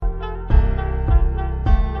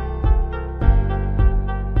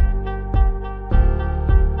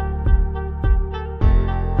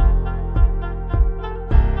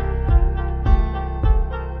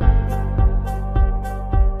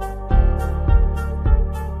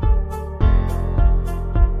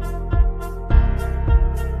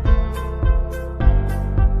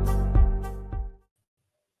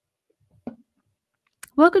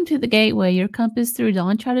Welcome to The Gateway, your compass through the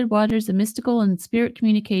uncharted waters of mystical and spirit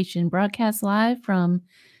communication, broadcast live from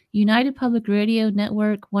United Public Radio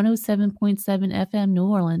Network 107.7 FM New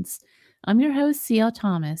Orleans. I'm your host, C.L.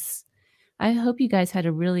 Thomas. I hope you guys had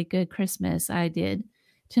a really good Christmas. I did.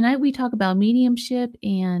 Tonight we talk about mediumship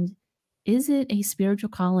and is it a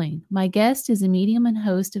spiritual calling? My guest is a medium and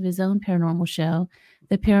host of his own paranormal show,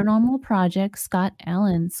 The Paranormal Project, Scott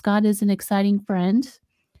Allan. Scott is an exciting friend.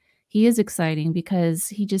 He is exciting because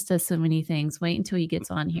he just does so many things. Wait until he gets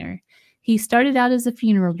on here. He started out as a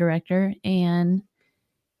funeral director and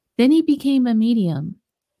then he became a medium.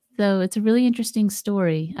 So it's a really interesting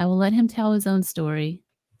story. I will let him tell his own story.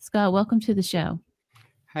 Scott, welcome to the show.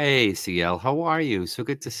 Hey, CL, how are you? So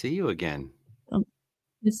good to see you again.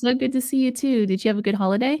 It's so good to see you too. Did you have a good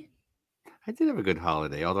holiday? I did have a good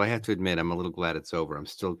holiday, although I have to admit I'm a little glad it's over. I'm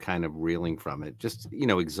still kind of reeling from it. Just,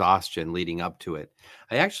 exhaustion leading up to it.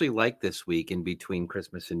 I actually like this week in between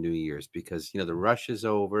Christmas and New Year's because, the rush is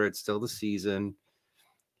over. It's still the season.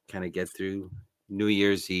 Kind of get through New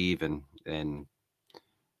Year's Eve and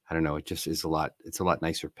I don't know, it just is it's a lot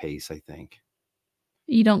nicer pace, I think.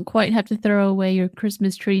 You don't quite have to throw away your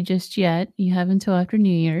Christmas tree just yet. You have until after New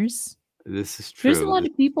Year's. This is true. There's a lot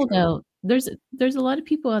of people though. There's a lot of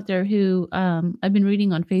people out there who I've been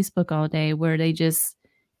reading on Facebook all day where they just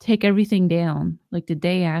take everything down like the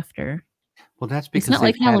day after. Well, that's because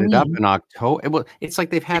they've had it up in October. Well, it's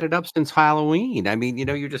like they've had it up since Halloween. I mean,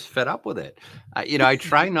 you're just fed up with it. I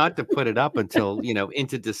try not to put it up until,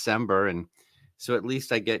 into December. And so at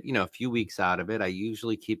least I get, a few weeks out of it. I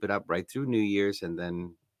usually keep it up right through New Year's and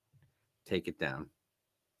then take it down.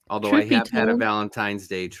 Although I have had a Valentine's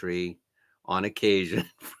Day tree on occasion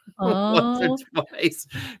once or twice.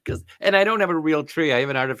 And I don't have a real tree. I have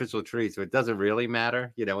an artificial tree. So it doesn't really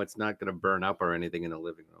matter. It's not going to burn up or anything in the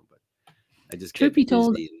living room. But I just get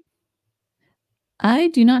busy. I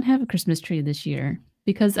do not have a Christmas tree this year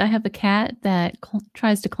because I have a cat that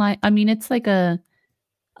tries to climb. I mean, it's like a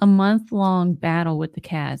month-long battle with the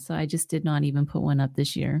cat, so I just did not even put one up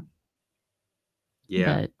this year.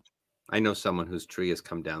 Yeah, but I know someone whose tree has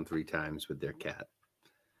come down 3 times with their cat.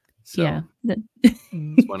 So yeah,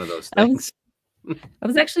 it's one of those things. I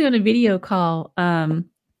was actually on a video call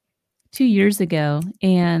 2 years ago,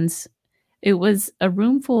 and it was a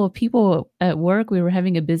room full of people at work. We were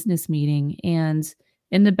having a business meeting, and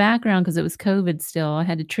in the background, because it was COVID still, I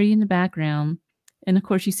had a tree in the background. And of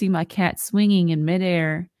course, you see my cat swinging in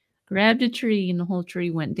midair, grabbed a tree, and the whole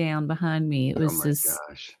tree went down behind me. It was just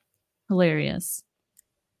hilarious.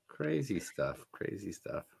 Crazy stuff.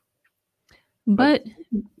 But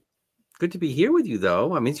good to be here with you,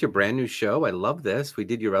 though. I mean, it's your brand new show. I love this. We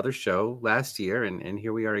did your other show last year, and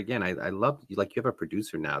here we are again. I love you. Like, you have a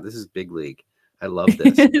producer now. This is big league. I love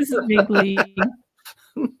this. This is big league.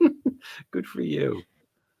 Good for you.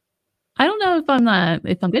 I don't know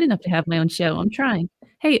if I'm good enough to have my own show. I'm trying.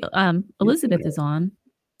 Hey, Elizabeth is on.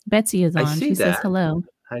 Betsy is on. She says hello.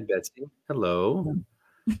 Hi, Betsy. Hello.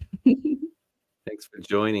 Thanks for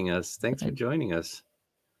joining us.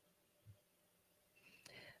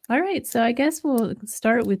 All right, so I guess we'll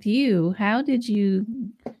start with you. How did you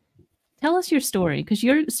tell us your story? Because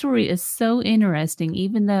your story is so interesting,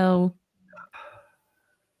 even though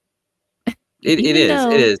it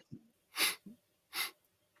is.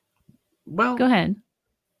 Well, go ahead.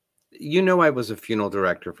 I was a funeral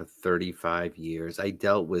director for 35 years. I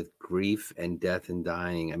dealt with grief and death and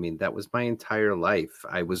dying. I mean, that was my entire life.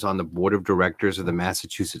 I was on the board of directors of the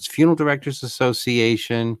Massachusetts Funeral Directors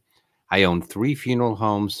Association. I owned 3 funeral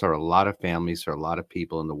homes, saw a lot of families, saw a lot of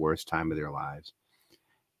people in the worst time of their lives.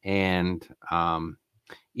 And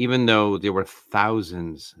even though there were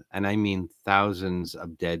thousands, and I mean thousands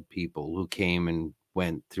of dead people who came and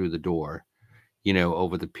went through the door,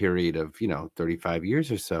 over the period of, 35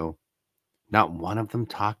 years or so, not one of them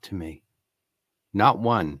talked to me. Not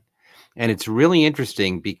one. And it's really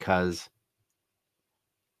interesting because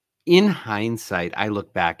in hindsight, I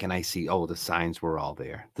look back and I see, the signs were all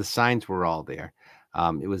there.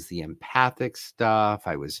 It was the empathic stuff.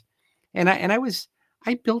 I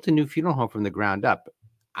built a new funeral home from the ground up.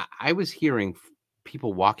 I was hearing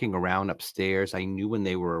people walking around upstairs. I knew when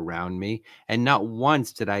they were around me, and not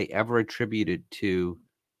once did I ever attribute it to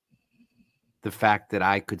the fact that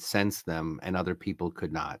I could sense them and other people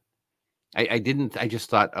could not. I didn't. I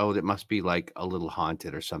just thought, that must be like a little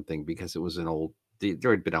haunted or something, because it was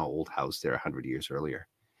there had been an old house there 100 years earlier.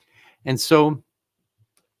 And so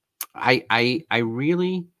I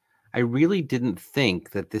really didn't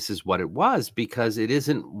think that this is what it was, because it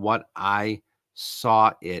isn't what I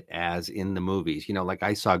saw it as in the movies. Like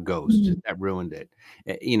I saw Ghost, that ruined it.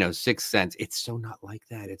 Sixth Sense. It's so not like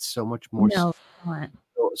that. It's so much more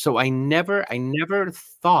So I never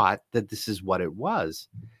thought that this is what it was.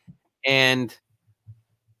 And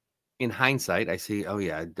in hindsight, I see, oh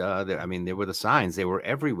yeah, duh, I mean, there were the signs, they were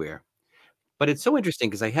everywhere. But it's so interesting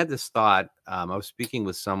because I had this thought. I was speaking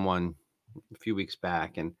with someone a few weeks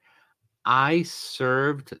back, and I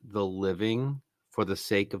served the living for the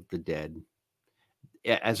sake of the dead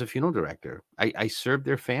as a funeral director. I served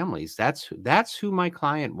their families. That's who my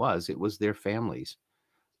client was. It was their families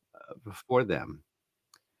for them.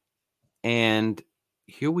 And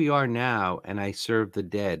here we are now, and I serve the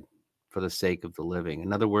dead for the sake of the living.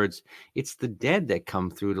 In other words, it's the dead that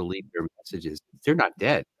come through to leave their messages. They're not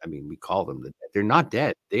dead. I mean, we call them the dead. They're not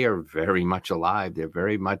dead. They are very much alive. They're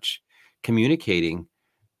very much communicating,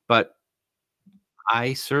 but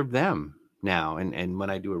I serve them now. And when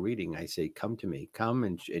I do a reading, I say, come to me, come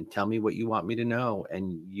and tell me what you want me to know,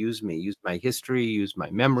 and use me, use my history, use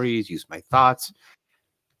my memories, use my thoughts.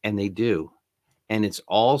 And they do. And it's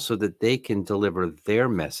all so that they can deliver their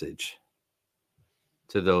message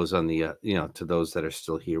to those on the, to those that are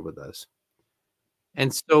still here with us.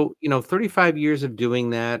 And so, 35 years of doing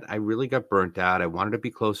that, I really got burnt out. I wanted to be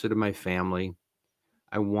closer to my family.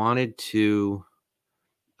 I wanted to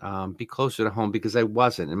be closer to home because I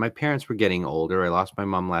wasn't. And my parents were getting older. I lost my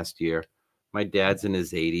mom last year. My dad's in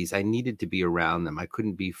his 80s. I needed to be around them. I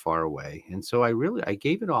couldn't be far away. And so I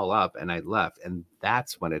gave it all up and I left. And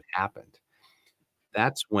that's when it happened.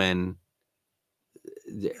 That's when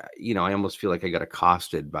I almost feel like I got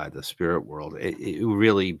accosted by the spirit world. It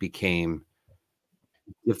really became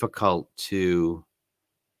difficult to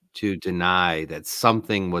deny that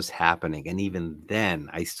something was happening. And even then,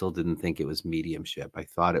 I still didn't think it was mediumship. I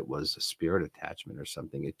thought it was a spirit attachment or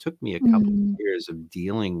something. It took me a couple of Mhm. years of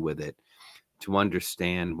dealing with it to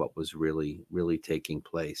understand what was really, really taking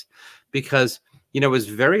place, because it was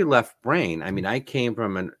very left brain. I mean, I came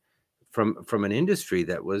from an industry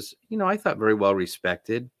that was, I thought very well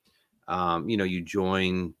respected. You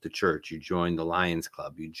join the church, you join the Lions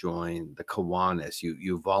Club, you join the Kiwanis,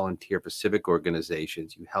 you volunteer for civic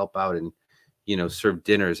organizations, you help out and serve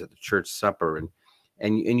dinners at the church supper,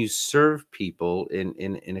 and you serve people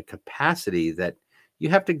in a capacity that you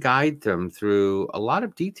have to guide them through a lot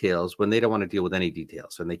of details when they don't want to deal with any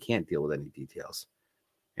details, and they can't deal with any details.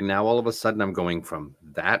 And now all of a sudden I'm going from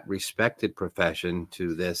that respected profession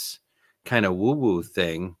to this kind of woo-woo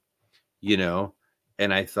thing, you know.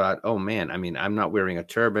 And I thought, oh man, I mean, I'm not wearing a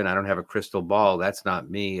turban. I don't have a crystal ball. That's not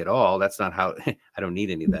me at all. That's not how I don't need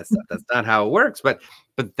any of that stuff. That's not how it works. But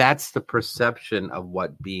that's the perception of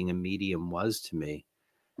what being a medium was to me.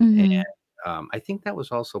 And Mhm. I think that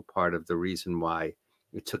was also part of the reason why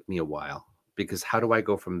it took me a while, because how do I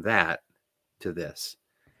go from that to this?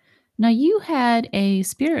 Now you had a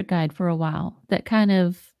spirit guide for a while that kind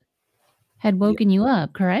of had Yeah. woken you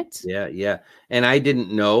up, correct? Yeah, yeah. And I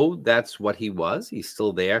didn't know that's what he was. He's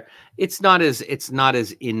still there. It's not as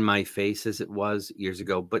in my face as it was years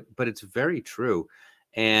ago, but it's very true.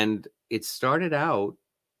 And it started out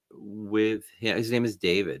with him. His name is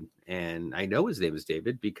David, and I know his name is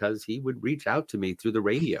David because he would reach out to me through the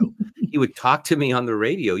radio. He would talk to me on the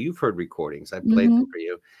radio. You've heard recordings. I've played them Mhm. for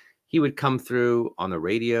you. He would come through on the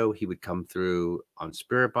radio. He would come through on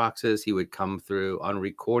spirit boxes. He would come through on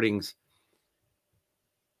recordings.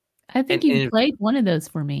 I And think you've and played one of those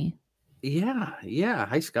for me. Yeah, yeah.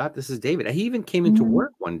 Hi, Scott. This is David. He even came into Mhm.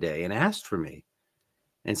 work one day and asked for me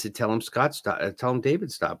and said, tell him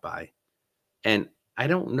David stopped by." And I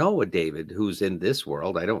don't know a David who's in this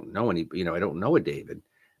world. I don't know I don't know a David.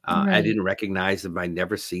 I Right. didn't recognize him. I'd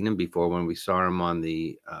never seen him before when we saw him on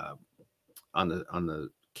the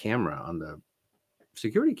camera, on the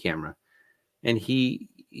security camera. And he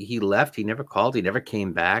left. He never called. He never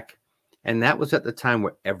came back. And that was at the time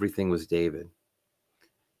where everything was David.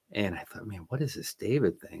 And I thought, man, what is this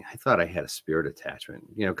David thing? I thought I had a spirit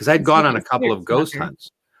attachment, because I'd It's gone like on a a couple spirit of ghost stalker.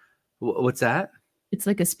 hunts. What's that? It's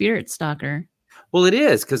like a spirit stalker. Well, it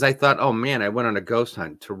is, because I thought, oh man, I went on a ghost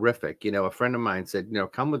hunt. Terrific. A friend of mine said,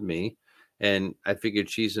 come with me. And I figured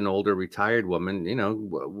she's an older retired woman.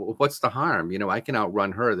 What's the harm? I can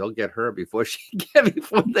outrun her. They'll get her before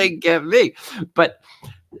before they get me. But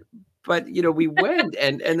we went,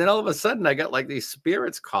 and then all of a sudden I got like these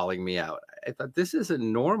spirits calling me out. I thought this isn't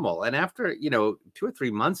normal. And after 2 or 3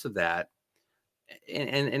 months of that,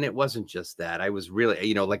 and it wasn't just that. I was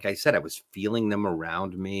really, like I said, I was feeling them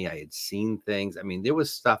around me. I had seen things. I mean, there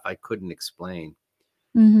was stuff I couldn't explain.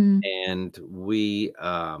 Mhm. And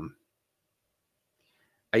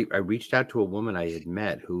I reached out to a woman I had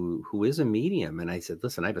met who is a medium, and I said,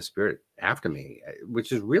 listen, I have a spirit after me,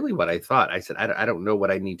 which is really what I thought. I said, I don't know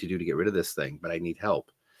what I need to do to get rid of this thing, but I need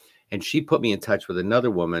help. And she put me in touch with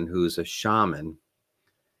another woman who's a shaman,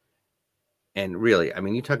 And really, I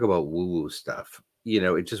mean, you talk about woo-woo stuff,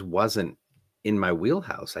 it just wasn't in my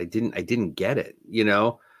wheelhouse. I didn't get it,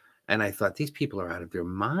 and I thought these people are out of their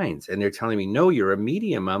minds, and they're telling me, no, you're a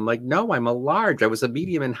medium. I'm like, no, I'm a large. I was a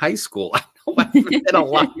medium in high school. I know I haven't been a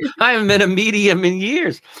lot. I haven't been a medium in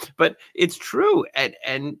years, but it's true. And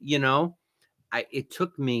it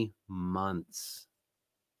took me months,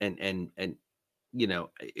 and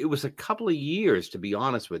it was a couple of years, to be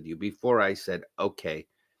honest with you, before I said, okay,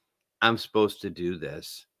 I'm supposed to do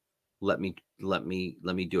this. Let me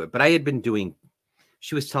do it. But I had been doing,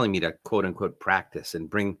 she was telling me to quote unquote practice and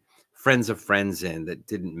bring friends of friends in that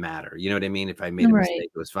didn't matter. You know what I mean? If I made a Right. mistake,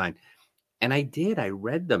 it was fine. And I did. I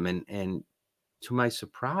read them, and to my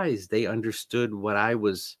surprise, they understood what I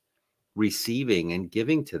was receiving and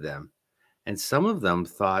giving to them. And some of them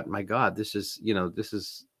thought, my God, this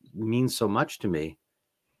is means so much to me.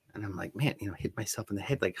 And I'm like, man, hit myself in the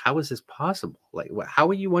head. Like, how is this possible? Like, how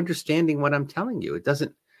are you understanding what I'm telling you? It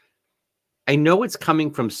doesn't, I know it's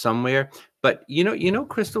coming from somewhere, but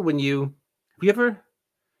Crystal, have you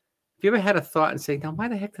ever had a thought and say, now, why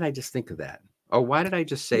the heck did I just think of that? Or why did I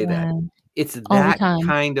just say that? Yeah. It's All the that time.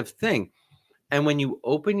 kind of thing. And when you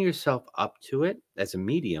open yourself up to it as a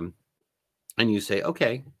medium and you say,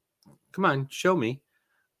 okay, come on, show me,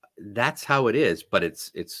 that's how it is. But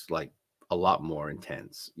it's like a lot more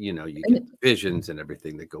intense. You get And the visions and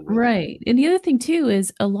everything that go with it. right. And the other thing too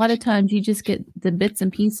is a lot of times you just get the bits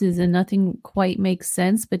and pieces and nothing quite makes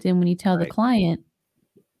sense, but then when you tell the Right. client,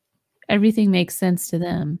 everything makes sense to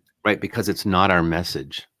them. Right. Because it's not our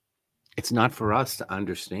message. It's not for us to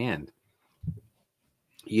understand.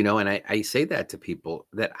 And I say that to people,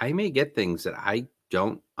 that I may get things that I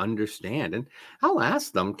don't understand. And I'll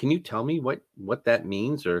ask them, can you tell me what that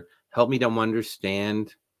means, or help me to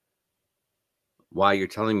understand why you're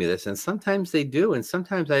telling me this? And sometimes they do. And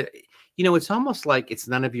sometimes it's almost like it's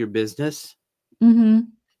none of your business, Mhm.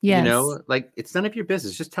 Yes. like it's none of your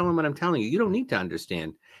business. Just tell them what I'm telling you. You don't need to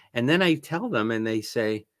understand. And then I tell them and they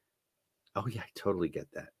say, oh yeah, I totally get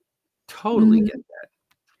that. Totally get Mhm. that.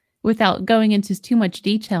 Without going into too much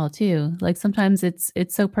detail too. Like, sometimes it's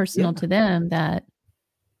so personal Yeah. to them that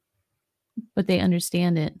but they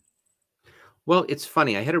understand it. Well, it's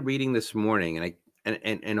funny. I had a reading this morning,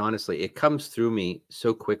 and honestly, it comes through me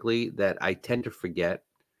so quickly that I tend to forget.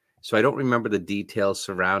 So I don't remember the details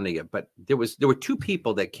surrounding it. But there were two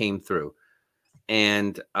people that came through,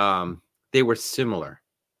 and they were similar.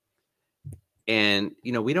 And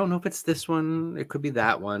we don't know if it's this one. It could be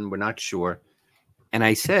that one. We're not sure. And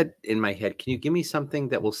I said in my head, "Can you give me something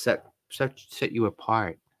that will set you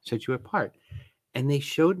apart? Set you apart?" And they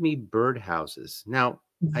showed me birdhouses. Now,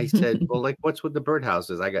 I said, well, like, what's with the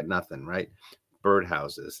birdhouses? I got nothing, right?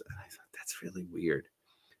 Birdhouses. And I thought, that's really weird.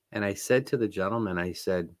 And I said to the gentleman, I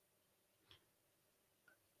said,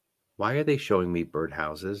 why are they showing me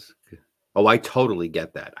birdhouses? Oh, I totally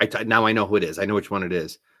get that. Now I know who it is. I know which one it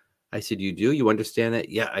is. I said, you do? You understand that?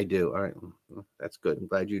 Yeah, I do. All right. Well, that's good. I'm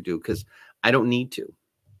glad you do, because I don't need to.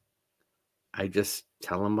 I just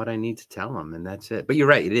tell them what I need to tell them, and that's it. But you're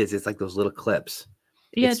right. It is. It's like those little clips.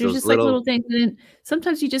 Yeah, It's there's those just, like, little, little things, and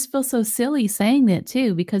sometimes you just feel so silly saying that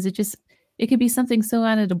too because it could be something so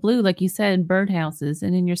out of the blue, like you said, birdhouses,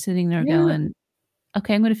 and then you're sitting there yeah. going,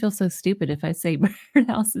 "Okay, I'm gonna feel so stupid if I say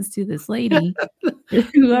birdhouses to this lady," or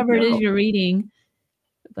whoever it is No. you're reading,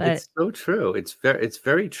 but It's so true. It's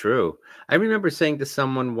very true. I remember saying to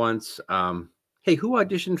someone once, "Hey, who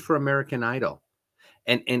auditioned for American Idol?"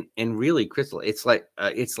 And really, Crystal, it's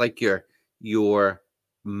like your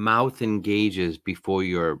mouth engages before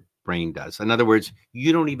your brain does. In other words,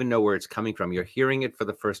 you don't even know where it's coming from. You're hearing it for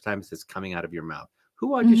the first time as it's coming out of your mouth.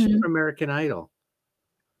 Who auditioned for Mhm. American Idol?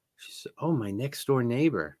 She said, "Oh, my next door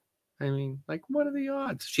neighbor." I mean, like, what are the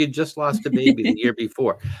odds? She had just lost a baby the year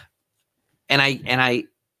before, and I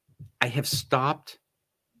have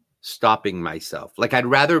stopping myself. Like, I'd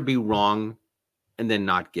rather be wrong and then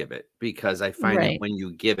not give it, because I find that Right. when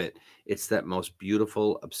you give it, it's that most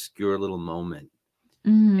beautiful, obscure little moment.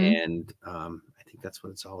 Mhm. And I think that's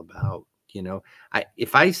what it's all about.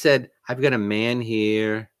 If I said, I've got a man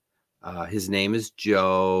here, his name is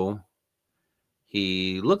Joe.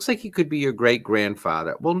 He looks like he could be your great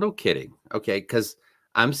grandfather. Well, no kidding. Okay. Because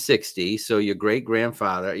I'm 60. So your great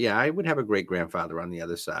grandfather, yeah, I would have a great grandfather on the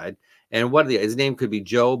other side. And his name could be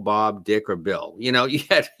Joe, Bob, Dick, or Bill. You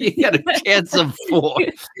had a chance of four,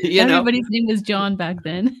 you know? Everybody's name was John back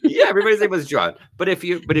then. Yeah, everybody's name was John. But if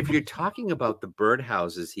you're talking about the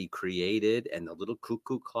birdhouses he created and the little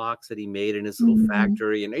cuckoo clocks that he made in his little Mhm.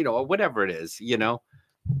 factory, and or whatever it is,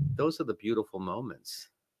 those are the beautiful moments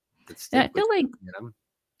that Yeah, stick I with feel like you.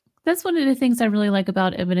 That's one of the things I really like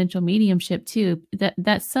about evidential mediumship too.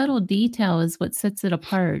 That subtle detail is what sets it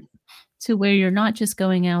apart to where you're not just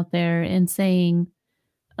going out there and saying,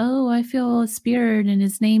 "Oh, I feel a spirit and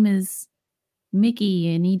his name is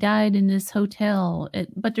Mickey and he died in this hotel."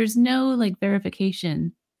 But there's no like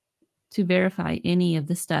verification to verify any of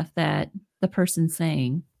the stuff that the person's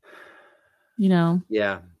saying, you know?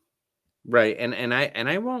 Yeah. Right. And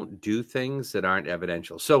I won't do things that aren't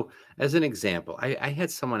evidential. So as an example, I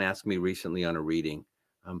had someone ask me recently on a reading,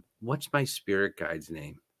 what's my spirit guide's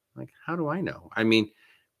name? Like, how do I know? I mean,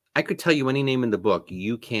 I could tell you any name in the book,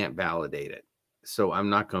 you can't validate it. So I'm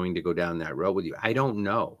not going to go down that road with you. I don't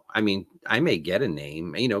know. I mean, I may get a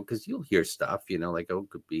name, because you'll hear stuff, like, oh, it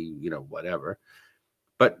could be, whatever.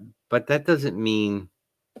 But that doesn't mean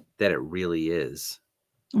that it really is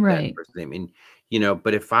that Right. person's name. And,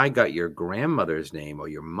 but if I got your grandmother's name or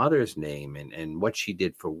your mother's name and what she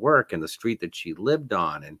did for work and the street that she lived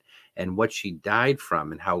on and what she died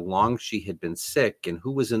from and how long she had been sick and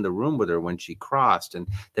who was in the room with her when she crossed and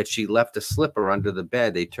that she left a slipper under the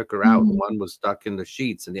bed, they took her out and Mhm. one was stuck in the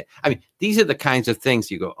sheets. And I mean, these are the kinds of things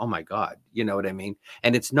you go, oh my God, you know what I mean?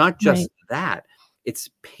 And it's not Right. just that, it's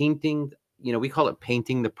painting, we call it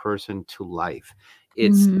painting the person to life.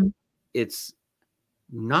 It's, Mhm. it's,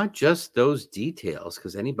 not just those details,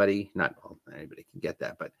 because not anybody can get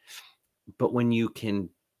that, but when you can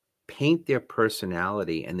paint their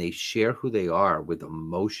personality and they share who they are with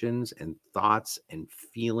emotions and thoughts and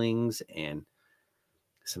feelings, and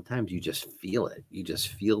sometimes you just feel it. You just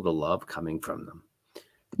feel the love coming from them.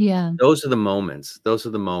 Yeah. Those are the moments. Those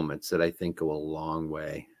are the moments that I think go a long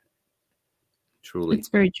way, truly. It's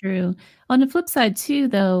very true. On the flip side too,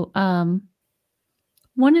 though,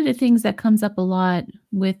 one of the things that comes up a lot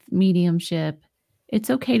with mediumship, it's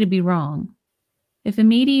okay to be wrong. If a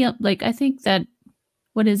medium, like I think that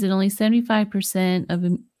what is it, only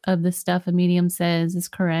 75% of the stuff a medium says is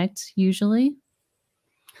correct usually.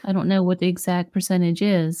 I don't know what the exact percentage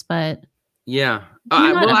is, but Yeah.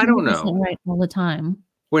 you're not Well, I don't 100% know. right all the time.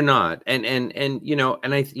 We're not. And you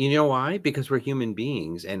know why? Because we're human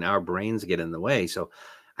beings and our brains get in the way. So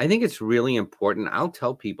I think it's really important. I'll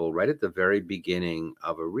tell people right at the very beginning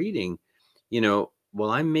of a reading, while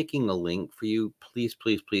I'm making a link for you, please,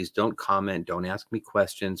 please, please don't comment, don't ask me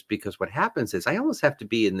questions, because what happens is I almost have to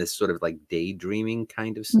be in this sort of like daydreaming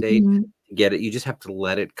kind of state Mhm. to get it. You just have to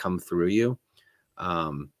let it come through you.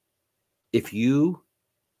 Um, if you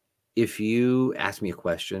ask me a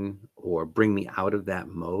question or bring me out of that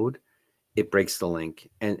mode, it breaks the link,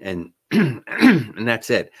 and and that's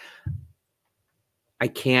it. I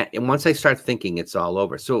can't, and once I start thinking, it's all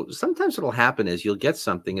over. So sometimes what'll happen is you'll get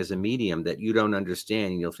something as a medium that you don't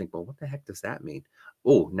understand and you'll think, well, what the heck does that mean?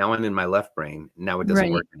 Oh, now I'm in my left brain, now it doesn't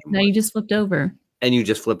Right. work Now anymore. you just flipped over. And you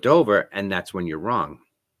just flipped over, and that's when you're wrong.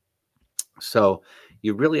 So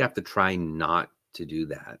you really have to try not to do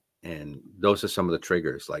that. And those are some of the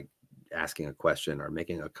triggers, like asking a question or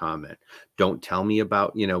making a comment. Don't tell me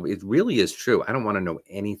about, it really is true. I don't want to know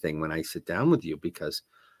anything when I sit down with you, because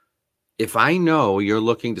if I know you're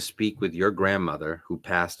looking to speak with your grandmother who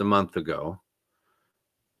passed a month ago,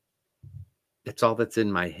 that's all that's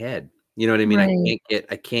in my head. You know what I mean? Right.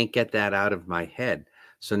 I can't get that out of my head.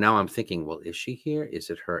 So now I'm thinking, well, is she here?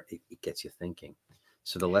 Is it her? It gets you thinking.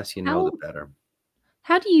 So the less you know, the How better.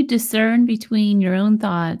 how do you discern between your own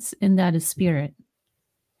thoughts and that of spirit?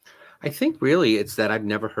 I think really it's that I've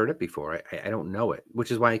never heard it before. I don't know it,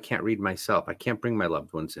 which is why I can't read myself. I can't bring my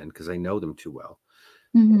loved ones in because I know them too well.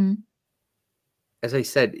 Mhm. As I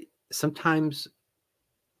said, sometimes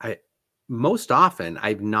I most often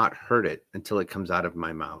I've not heard it until it comes out of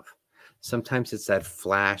my mouth. Sometimes it's that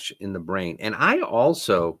flash in the brain. And I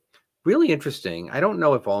also, really interesting, I don't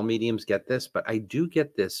know if all mediums get this, but I do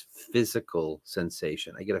get this physical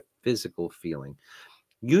sensation. I get a physical feeling.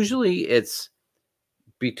 Usually it's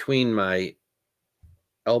between my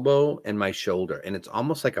elbow and my shoulder, and it's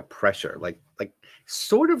almost like a pressure, like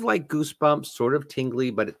sort of like goosebumps, sort of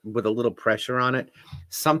tingly, but with a little pressure on it.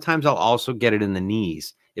 Sometimes I'll also get it in the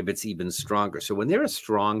knees if it's even stronger. So when they're a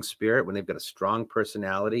strong spirit, when they've got a strong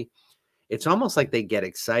personality, it's almost like they get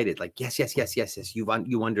excited, like, yes, yes, yes, yes, yes,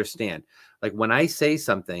 you understand. Like when I say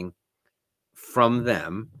something from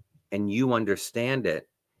them and you understand it,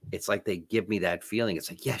 it's like they give me that feeling. It's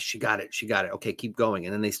like, yes, she got it, okay, keep going.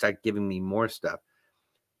 And then they start giving me more stuff.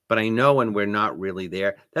 But I know when we're not really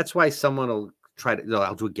there. That's why someone will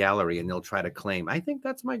I'll do a gallery and they'll try to claim, I think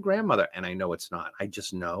that's my grandmother. And I know it's not. I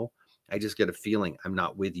just know. I just get a feeling I'm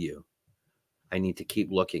not with you. I need to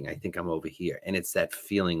keep looking. I think I'm over here. And it's that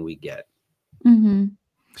feeling we get. Mhm.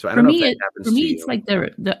 So I don't know if that For happens to me, it's you. like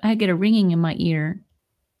the I get a ringing in my ear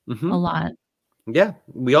a Hmm. lot. Yeah,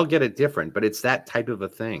 we all get it different, but it's that type of a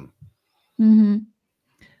thing. Mm-hmm.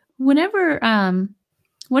 Whenever,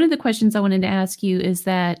 one of the questions I wanted to ask you is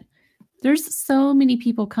that there's so many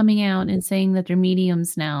people coming out and saying that they're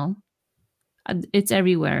mediums now. It's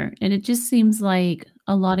everywhere. And it just seems like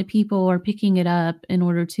a lot of people are picking it up in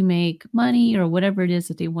order to make money or whatever it is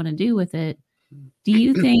that they want to do with it. Do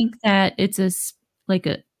you think that it's like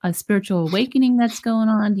a spiritual awakening that's going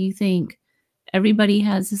on? Do you think everybody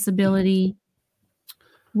has this ability?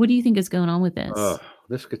 What do you think is going on with Oh, this?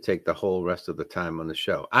 this could take the whole rest of the time on the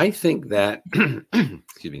show. I think that,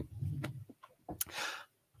 excuse me,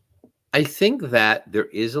 I think that there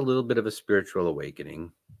is a little bit of a spiritual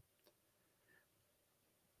awakening.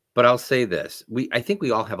 But I'll say this, I think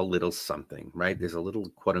we all have a little something, right? There's a little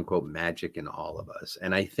quote unquote magic in all of us.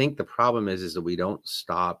 And I think the problem is that we don't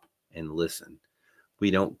stop and listen.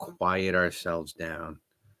 We don't quiet ourselves down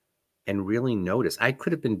and really notice. I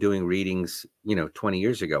could have been doing readings, 20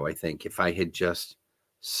 years ago, I think, if I had just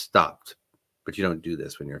stopped. But you don't do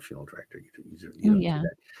this when you're a funeral director. You Oh, don't do yeah.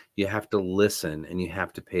 that. You have to listen and you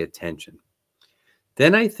have to pay attention.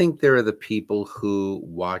 Then I think there are the people who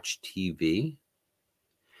watch TV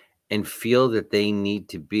and feel that they need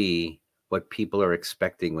to be what people are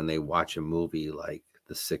expecting when they watch a movie like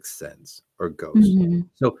The Sixth Sense or Ghost. Mhm.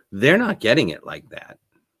 So they're not getting it like that.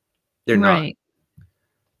 They're not. Right.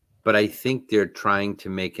 But I think they're trying to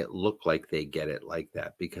make it look like they get it like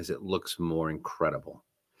that because it looks more incredible.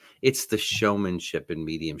 It's the showmanship and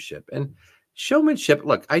mediumship. And showmanship,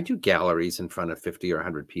 look, I do galleries in front of 50 or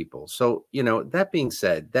 100 people. So, that being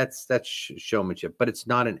said, that's showmanship, but it's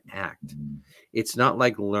not an act. It's not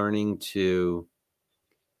like learning to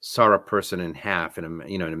saw a person in half in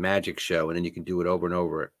a magic show, and then you can do it over and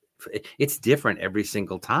over. It's different every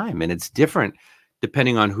single time, and it's different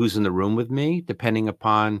depending on who's in the room with me, depending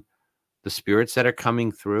upon the spirits that are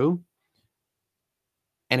coming through,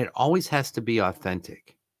 and it always has to be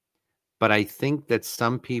authentic. But I think that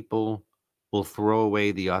some people will throw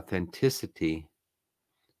away the authenticity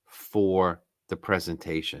for the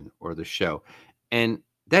presentation or the show, and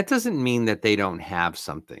that doesn't mean that they don't have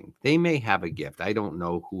something. They may have a gift. I don't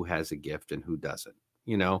know who has a gift and who doesn't,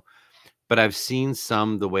 you know, but I've seen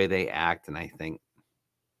some the way they act, and I think,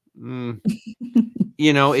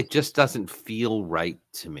 it just doesn't feel right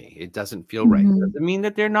to me. It doesn't feel right. Mhm. Doesn't mean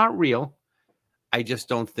that they're not real. I just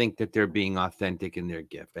don't think that they're being authentic in their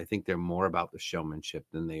gift. I think they're more about the showmanship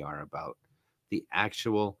than they are about the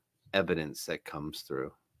actual evidence that comes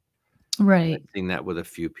through. And Right. I've seen that with a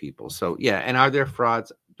few people. So yeah, and are there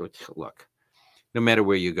frauds? Look, no matter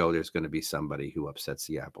where you go, there's going to be somebody who upsets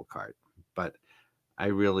the apple cart. But I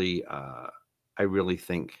really, I really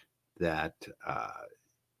think that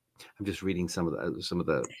I'm just reading Yeah, some of the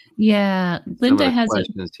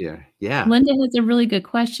questions here. Yeah. Linda has a really good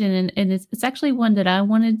question, and it's actually one that I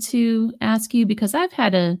wanted to ask you because I've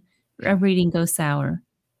had a reading go sour.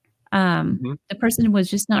 Mhm. The person was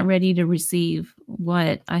just not ready to receive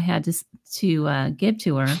what I had to give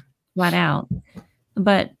to her flat out.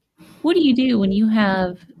 But what do you do when you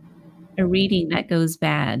have a reading that goes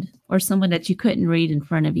bad or someone that you couldn't read in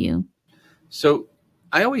front of you? So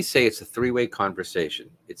I always say it's a three-way conversation.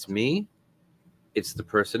 It's me, it's the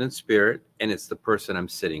person in spirit, and it's the person I'm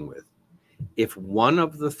sitting with. If one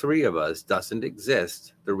of the three of us doesn't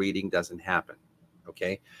exist, the reading doesn't happen.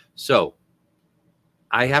 Okay. So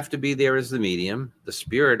I have to be there as the medium. The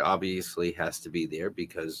spirit obviously has to be there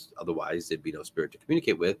because otherwise there'd be no spirit to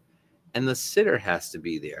communicate with. And the sitter has to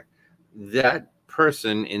be there. That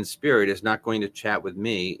person in spirit is not going to chat with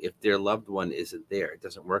me if their loved one isn't there. It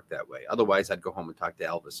doesn't work that way. Otherwise, I'd go home and talk to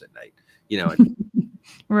Elvis at night.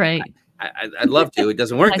 Right. I'd love to. It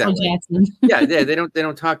doesn't work Michael that way. Jackson. Yeah, they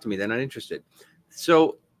don't talk to me. They're not interested.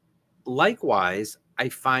 So likewise, I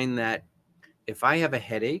find that if I have a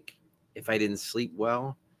headache, if I didn't sleep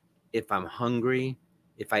well, if I'm hungry,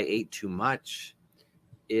 if I ate too much,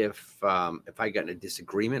 if I got in a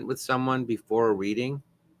disagreement with someone before a reading,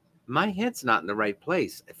 my head's not in the right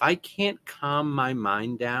place. If I can't calm my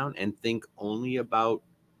mind down and think only about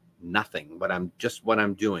nothing, what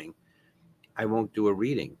I'm doing, I won't do a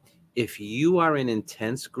reading. If you are in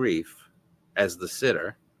intense grief as the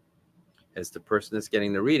sitter, as the person that's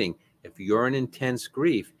getting the reading, if you're in intense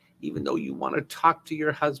grief, even though you want to talk to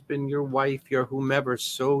your husband, your wife, your whomever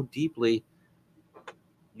so deeply,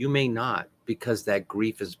 you may not because that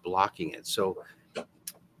grief is blocking it. So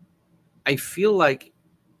I feel like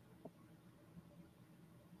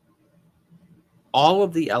all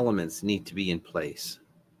of the elements need to be in place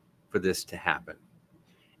for this to happen.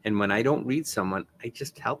 And when I don't read someone, I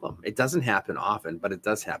just tell them. It doesn't happen often, but it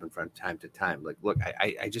does happen from time to time. Like, look,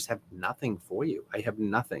 I just have nothing for you. I have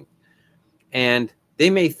nothing. And they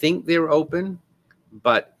may think they're open,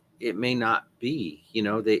 but it may not be.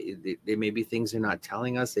 They may be things they're not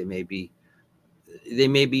telling us. They may be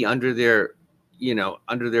under their,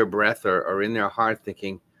 under their breath, or in their heart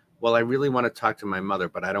thinking, well, I really want to talk to my mother,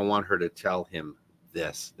 but I don't want her to tell him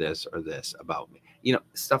this or this about me.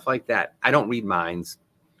 Stuff like that. I don't read minds.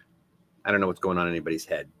 I don't know what's going on in anybody's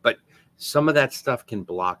head, but some of that stuff can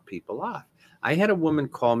block people off. I had a woman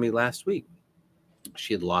call me last week.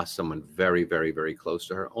 She had lost someone very, very, very close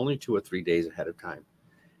to her, only 2 or 3 days ahead of time.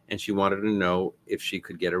 And she wanted to know if she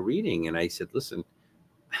could get a reading. And I said, listen,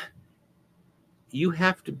 you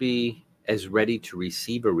have to be as ready to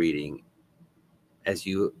receive a reading as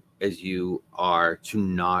you are to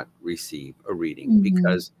not receive a reading,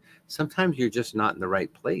 because sometimes you're just not in the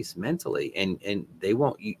right place mentally, and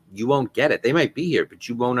you won't get it. They might be here, but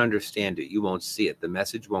you won't understand it. You won't see it. The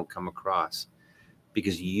message won't come across,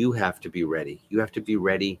 because you have to be ready. You have to be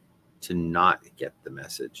ready to not get the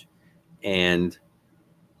message. And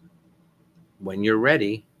when you're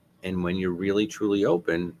ready, and when you're really truly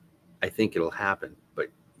open, I think it'll happen. But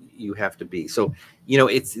you have to be. So,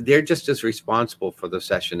 they're just as responsible for the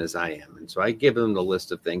session as I am. And so I give them the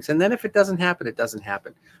list of things. And then if it doesn't happen, it doesn't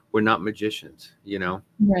happen. We're not magicians,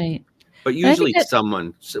 Right. But And I think usually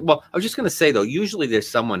that well, I was just going to say, though, usually there's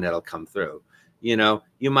someone that'll come through. You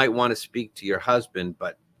might want to speak to your husband,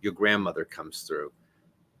 but your grandmother comes through.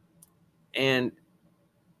 And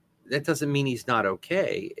that doesn't mean he's not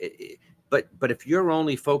okay. But if you're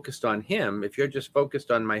only focused on him, if you're just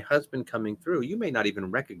focused on my husband coming through, you may not even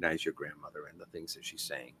recognize your grandmother and the things that she's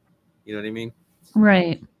saying. You know what I mean?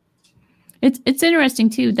 right. It's interesting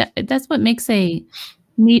too. That's what makes a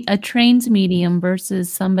trained medium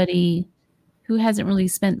versus somebody who hasn't really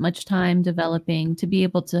spent much time developing to be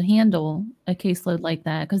able to handle a caseload like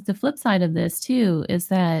that. Because the flip side of this too is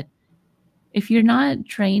that if you're not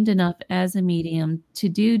trained enough as a medium to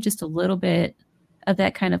do just a little bit of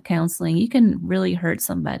that kind of counseling, you can really hurt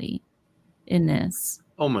somebody in this.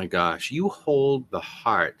 Oh my gosh, you hold the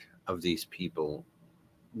heart of these people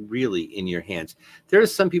really in your hands. There are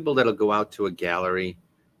some people that'll go out to a gallery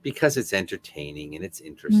because it's entertaining and it's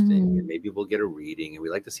interesting, and maybe we'll get a reading, and we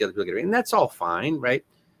like to see other people get a reading, and that's all fine, right?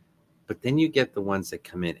 But then you get the ones that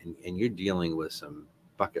come in, and you're dealing with some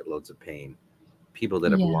bucket loads of pain. People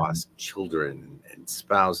that have Yeah. lost children and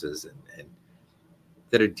spouses, and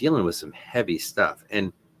that are dealing with some heavy stuff.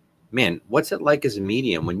 And man, what's it like as a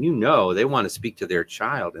medium when they want to speak to their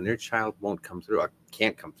child, and their child won't come through, or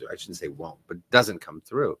can't come through? I shouldn't say won't, but doesn't come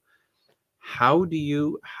through. How do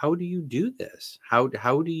you do this? How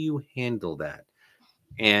do you handle that?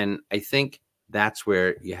 And I think that's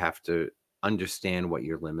where you have to understand what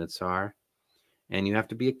your limits are, and you have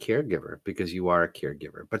to be a caregiver, because you are a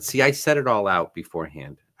caregiver. But see, I set it all out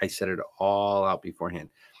beforehand.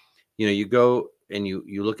 You go and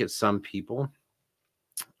you look at some people,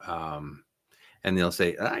 um, and they'll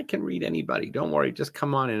say, I can read anybody. Don't worry, just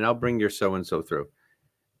come on and I'll bring your so and so through.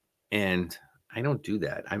 And I don't do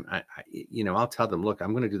that. I'll tell them, look,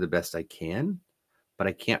 I'm going to do the best I can, but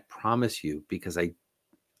I can't promise you, because I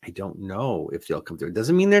don't know if they'll come through. It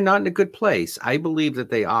doesn't mean they're not in a good place. I believe that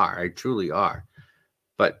they are. I truly are.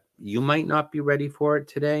 But you might not be ready for it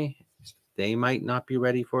today. They might not be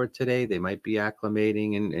ready for it today. They might be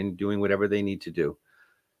acclimating and doing whatever they need to do,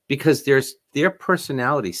 because their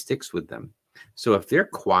personality sticks with them. So if they're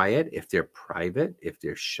quiet, if they're private, if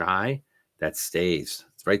they're shy, that stays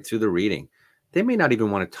right through the reading. They may not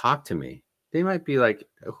even want to talk to me. They might be like,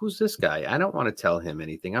 who's this guy? I don't want to tell him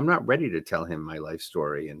anything. I'm not ready to tell him my life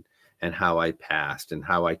story and how I passed and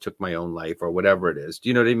how I took my own life, or whatever it is. Do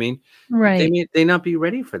you know what I mean? Right. They not be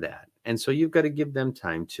ready for that. And so you've got to give them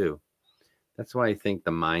time too. That's why I think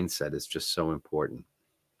the mindset is just so important.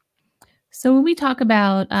 So when we talk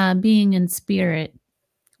about being in spirit,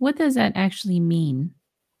 what does that actually mean?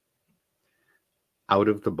 Out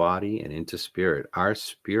of the body and into spirit. Our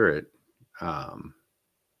spirit, um,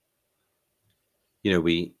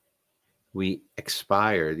 we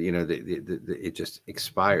expire. It just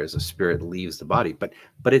expires. The spirit leaves the body, but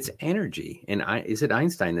it's energy. And is it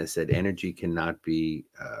Einstein that said energy cannot be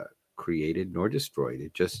created nor destroyed?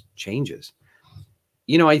 It just changes.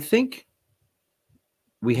 I think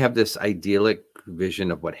we have this idyllic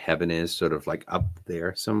vision of what heaven is, sort of like up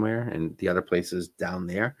there somewhere, and the other places down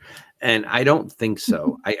there. And I don't think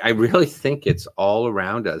so. I really think it's all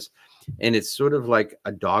around us. And it's sort of like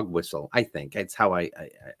a dog whistle. I think it's how I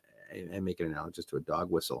make an analogy to a dog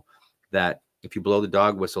whistle, that if you blow the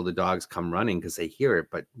dog whistle, the dogs come running because they hear it,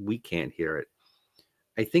 but we can't hear it.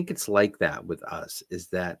 I think it's like that with us, is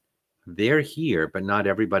that they're here, but not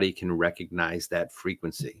everybody can recognize that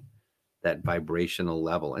frequency. that vibrational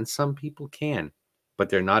level. And some people can, but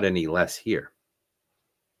they're not any less here,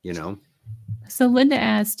 you know? So Linda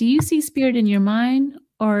asks, do you see spirit in your mind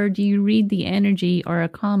or do you read the energy or a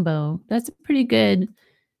combo? That's a pretty good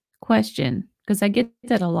question because I get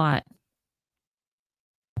that a lot.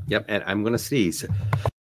 Yep. And I'm going to sneeze.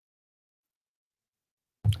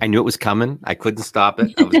 I knew it was coming. I couldn't stop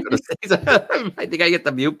it. I was going to say, I think I hit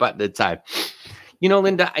the mute button in time. You know,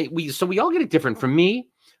 Linda, we all get it different. For me,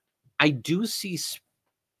 I do see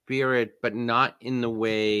spirit, but not in the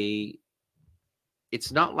way.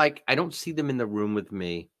 It's not like I don't see them in the room with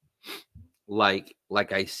me, like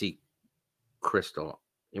I see Crystal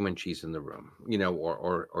when she's in the room, you know,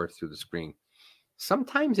 or through the screen.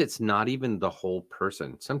 Sometimes it's not even the whole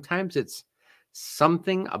person. Sometimes it's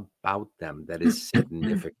something about them that is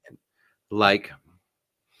significant. Like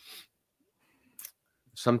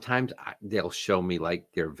sometimes they'll show me like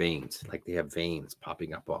their veins, like they have veins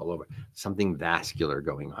popping up all over, something vascular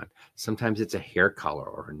going on. Sometimes it's a hair color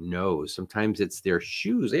or a nose. Sometimes it's their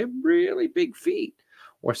shoes. They have really big feet.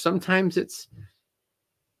 Or sometimes it's,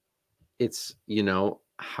 you know,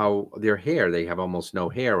 how their hair, they have almost no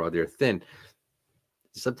hair or they're thin.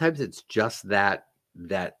 Sometimes it's just that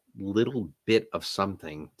little bit of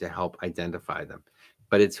something to help identify them.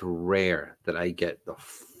 But it's rare that I get the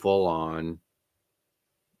full on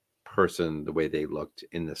person the way they looked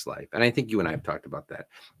in this life. And I think you and I have talked about that.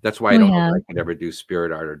 That's why I We don't know have. that I could ever do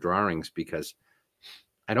spirit art or drawings, because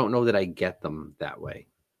I don't know that I get them that way.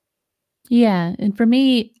 Yeah, and for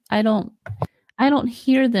me, I don't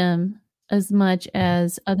hear them as much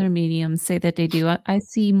as other mediums say that they do. I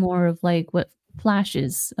see more of like what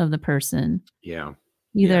flashes of the person, Yeah.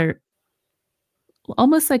 Yeah. either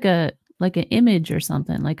almost like an image or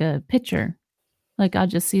something, like a picture. Like I'll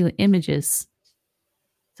just see the images.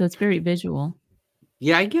 So it's very visual.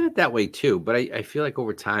 Yeah, I get it that way too. But I feel like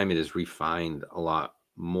over time it is refined a lot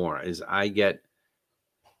more as I get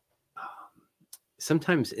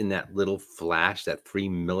sometimes in that little flash, that 3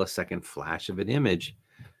 millisecond flash of an image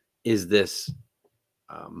is this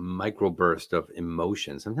microburst of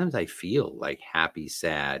emotion. Sometimes I feel like happy,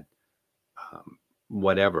 sad,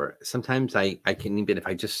 whatever. Sometimes I can, even if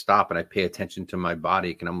I just stop and I pay attention to my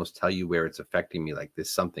body, I can almost tell you where it's affecting me. Like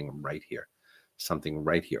there's something right here,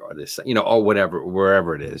 or this, you know, or whatever,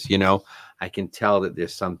 wherever it is, you know, I can tell that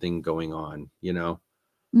there's something going on, you know.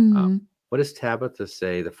 Uh, Mhm. what does Tabitha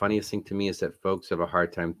say? The funniest thing to me is that folks have a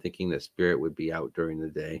hard time thinking that spirit would be out during the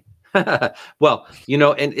day. Well, you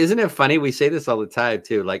know, and isn't it funny? We say this all the time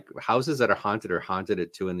too. Like houses that are haunted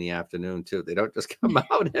at 2 PM too. They don't just come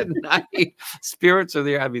out at night. Spirits are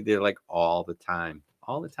there. I mean, they're like all the time,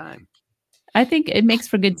 all the time. I think it makes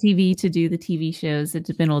for good TV to do the TV shows at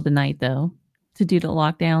the middle of the night, though, to do the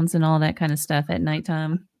lockdowns and all that kind of stuff at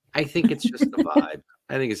nighttime. I think it's just the vibe.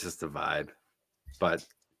 I think it's just the vibe, but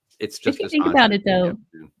it's If just you as think haunted about at it, 2 though,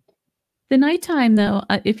 PM. the nighttime, though,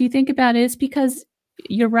 if you think about it, it's because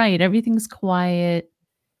you're right. Everything's quiet.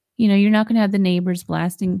 You know, you're not going to have the neighbors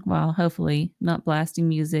blasting, well, hopefully not blasting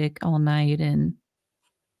music all night. And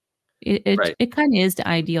Right. it kind of is the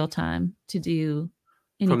ideal time to do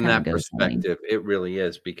any From kind of that ghost hunting. perspective, it really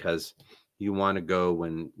is, because you want to go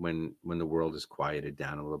when the world is quieted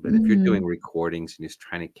down a little bit. If you're doing Mhm. recordings and you're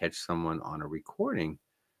trying to catch someone on a recording,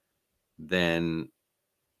 then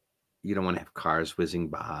you don't want to have cars whizzing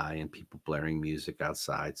by and people blaring music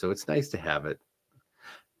outside. So it's nice to have it.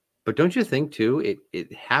 But don't you think too,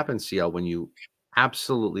 it happens, CL, when you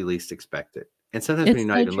absolutely least expect it. And sometimes when It's you're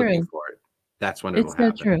not so even looking true. for it, that's when it'll It's so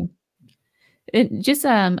happen. true. It just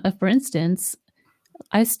for instance,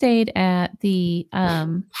 I stayed at the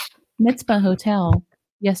Mitzvah Hotel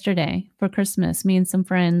yesterday for Christmas. Me and some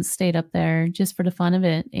friends stayed up there just for the fun of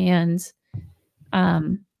it, and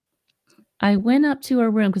um, I went up to her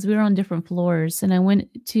room because we were on different floors, and I went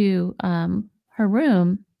to her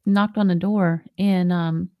room, knocked on the door,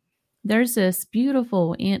 and there's this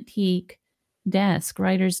beautiful antique desk,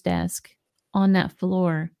 writer's desk, on that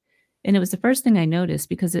floor. And it was the first thing I noticed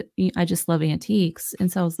because I just love antiques.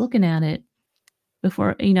 And so I was looking at it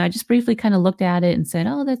before, I just briefly kind of looked at it and said,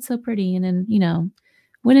 "Oh, that's so pretty." And then,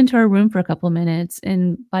 went into our room for a couple of minutes.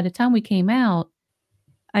 And by the time we came out,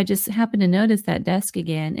 I just happened to notice that desk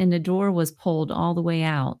again, and the door was pulled all the way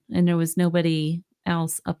out, and there was nobody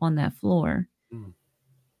else up on that floor. Mm.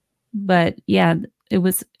 But yeah, it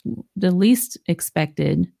was the least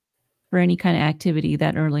expected for any kind of activity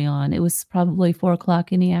that early on. It was probably 4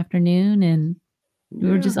 o'clock in the afternoon, and we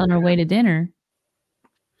were Yeah. just on our way to dinner.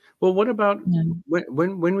 Well, what about Yeah.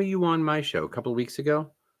 when were you on my show? A couple of weeks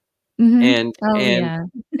ago? Mhm. And Oh, and yeah.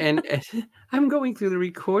 and I'm going through the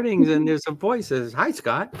recordings and there's a voice that says, "Hi,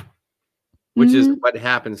 Scott." which is Mhm. what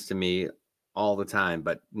happens to me all the time,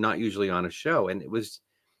 but not usually on a show. And it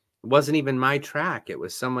wasn't even my track. It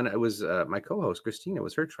was someone. It was my co-host Christina. It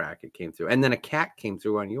was her track. It came through, and then a cat came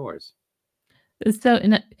through on yours. So,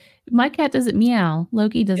 and my cat doesn't meow.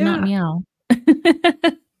 Loki does not Yeah, meow.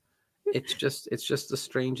 it's just the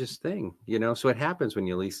strangest thing, you know. So it happens when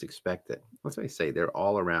you least expect it. That's what I say. They're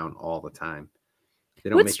all around all the time. They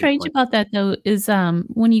don't What's make a strange point. about that though is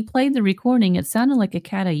when you played the recording, it sounded like a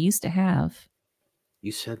cat I used to have.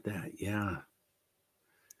 You said that, yeah,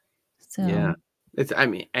 yeah. So, It's. I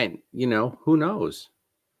mean, and you know, who knows?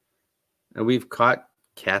 And we've caught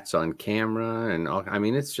cats on camera, and all, I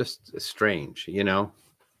mean, it's just strange, you know.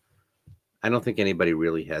 I don't think anybody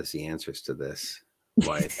really has the answers to this,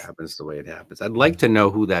 why it happens the way it happens. I'd like to know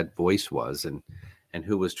who that voice was and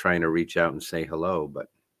who was trying to reach out and say hello, but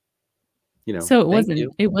you know, so thank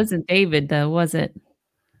you. it wasn't David though, was it?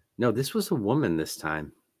 No, this was a woman this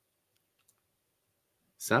time.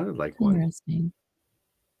 Sounded like one. Interesting.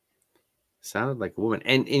 Sounded like a woman.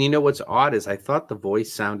 And you know what's odd is I thought the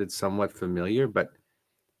voice sounded somewhat familiar, but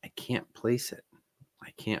I can't place it. I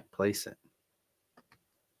can't place it.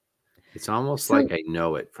 It's almost So, like I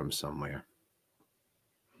know it from somewhere.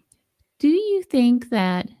 do you think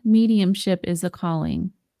that mediumship is a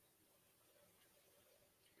calling?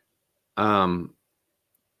 Um,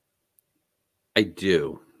 I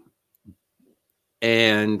do.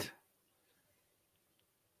 And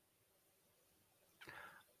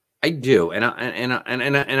I do, and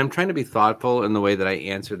I'm trying to be thoughtful in the way that I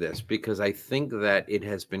answer this because I think that it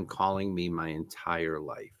has been calling me my entire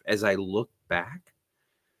life. As I look back,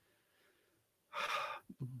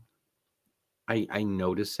 I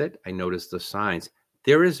notice it. I notice the signs.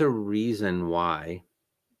 There is a reason why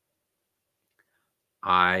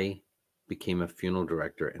I became a funeral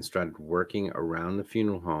director and started working around the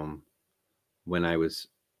funeral home when I was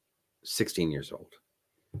 16 years old.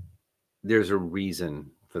 There's a reason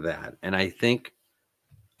for that, and I think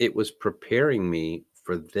it was preparing me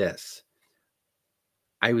for this.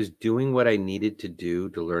 I was doing what I needed to do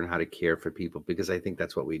to learn how to care for people because I think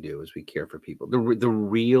that's what we do is we care for people. The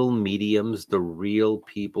real mediums, the real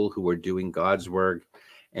people who are doing God's work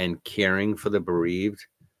and caring for the bereaved,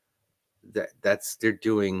 that's they're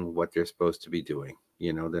doing what they're supposed to be doing.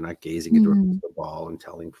 You know, they're not gazing into a Mhm. crystal ball and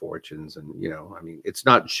telling fortunes and you know, I mean, it's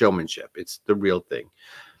not showmanship, it's the real thing.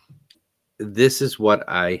 This is what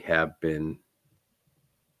I have been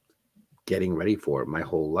getting ready for my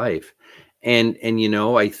whole life. And you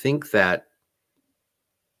know, I think that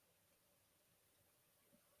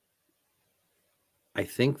let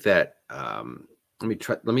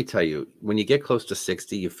me tell you, when you get close to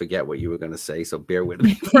 60, you forget what you were going to say. So bear with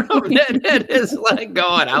me for a minute. It is like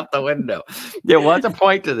going out the window. There was a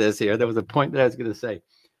point to this here. There was a point that I was going to say.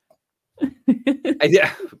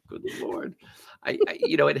 Yeah, good Lord.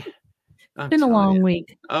 You know, It's I'm been a telling you. long week.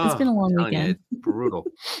 It's Oh, been a long I'm telling you, weekend. it's brutal.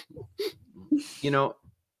 You know,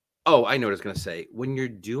 oh, I know what I was going to say. When you're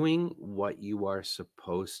doing what you are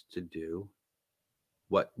supposed to do,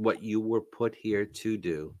 what you were put here to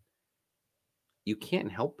do, you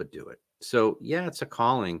can't help but do it. So, yeah, it's a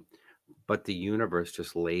calling, but the universe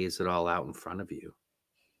just lays it all out in front of you.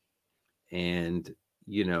 And,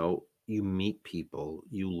 you know, you meet people,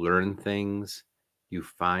 you learn things, you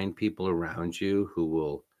find people around you who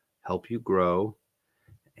will help you grow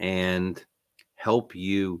and help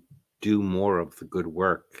you do more of the good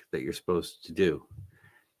work that you're supposed to do.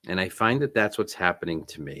 And I find that that's what's happening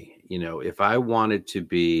to me. You know, if I wanted to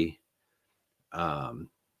be um,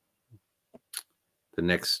 the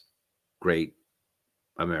next great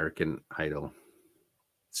American Idol,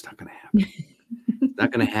 it's not going to happen. It's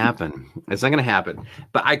not going to happen. It's not going to happen.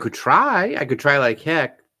 But I could try. I could try like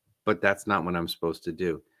heck, but that's not what I'm supposed to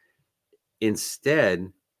do.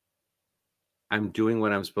 Instead, I'm doing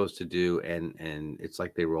what I'm supposed to do, and it's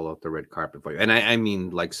like they roll out the red carpet for you. And I mean,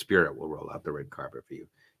 like spirit will roll out the red carpet for you.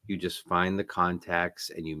 You just find the contacts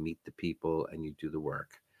and you meet the people and you do the work.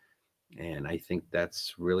 And I think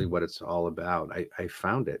that's really what it's all about. I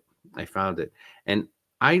found it. I found it. And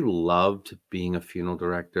I loved being a funeral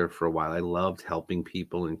director for a while. I loved helping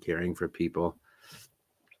people and caring for people.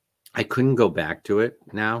 I couldn't go back to it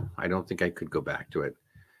now. I don't think I could go back to it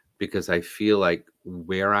because I feel like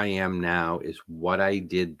where I am now is what I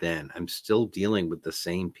did then. I'm still dealing with the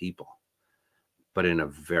same people, but in a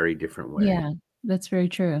very different way. Yeah, that's very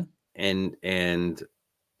true. And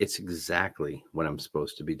it's exactly what I'm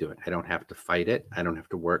supposed to be doing. I don't have to fight it. I don't have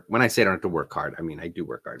to work. When I say I don't have to work hard, I mean I do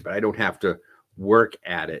work hard, but I don't have to work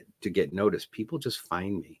at it to get noticed. People just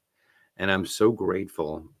find me. And I'm so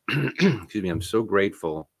grateful. Excuse me, I'm so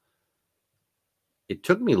grateful It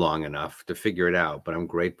took me long enough to figure it out, but I'm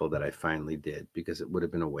grateful that I finally did, because it would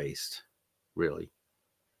have been a waste, really.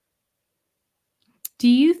 Do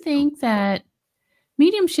you think that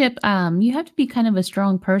mediumship, you have to be kind of a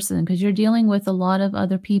strong person because you're dealing with a lot of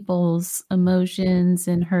other people's emotions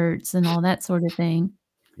and hurts and all that sort of thing.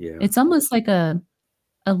 Yeah. It's almost like a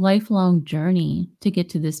lifelong journey to get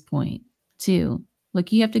to this point too.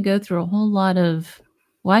 Like, you have to go through a whole lot of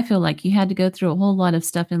well, I feel like you had to go through a whole lot of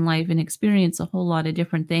stuff in life and experience a whole lot of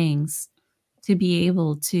different things to be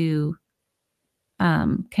able to,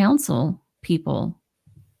 counsel people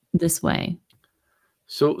this way.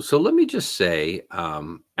 So let me just say,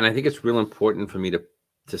 and I think it's real important for me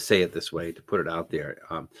to say it this way, to put it out there.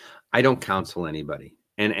 I don't counsel anybody,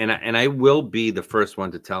 and I will be the first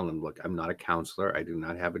one to tell them, look, I'm not a counselor. I do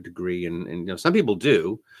not have a degree, and some people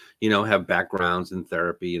do, have backgrounds in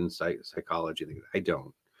therapy and psychology. I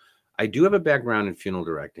don't. I do have a background in funeral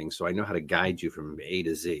directing, so I know how to guide you from A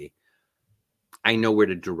to Z. I know where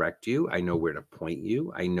to direct you. I know where to point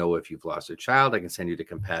you. I know if you've lost a child, I can send you to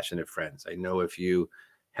compassionate friends. I know if you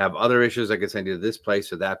have other issues, I can send you to this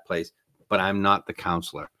place or that place, but I'm not the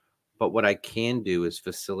counselor. But what I can do is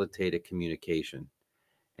facilitate a communication.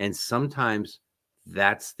 And sometimes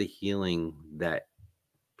that's the healing that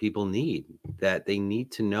people need, that they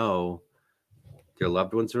need to know their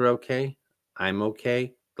loved ones are okay. I'm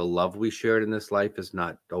okay. The love we shared in this life is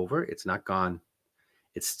not over. It's not gone.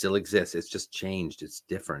 It still exists. It's just changed. It's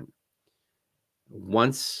different.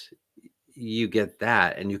 Once you get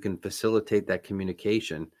that and you can facilitate that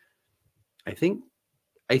communication, I think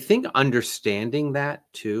understanding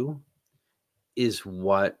that too is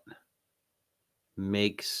what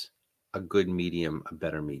makes a good medium a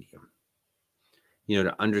better medium.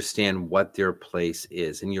 To understand what their place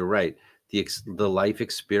is. And you're right, the life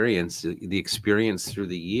experience, the experience through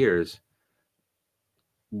the years,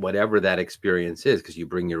 whatever that experience is, because you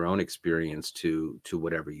bring your own experience to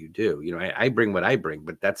whatever you do. I bring what I bring,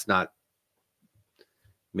 but that's not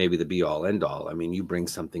maybe the be all end all. I mean, you bring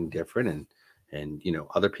something different, and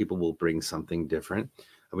other people will bring something different.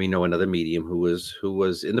 We know another medium who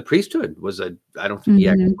was in the priesthood. I don't think he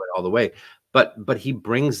actually Mhm. went all the way, but he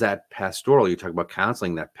brings that pastoral. You talk about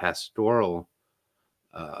counseling, that pastoral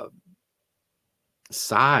uh,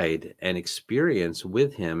 side and experience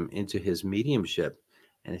with him into his mediumship,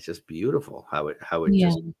 and it's just beautiful how it Yeah.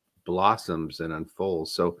 just blossoms and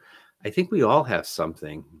unfolds. So I think we all have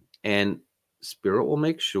something, and spirit will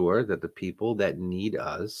make sure that the people that need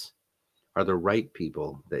us are the right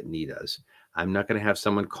people that need us. I'm not going to have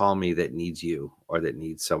someone call me that needs you or that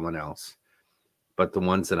needs someone else, but the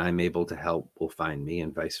ones that I'm able to help will find me,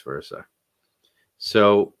 and vice versa.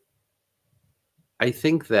 So I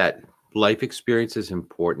think that life experience is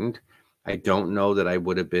important. I don't know that I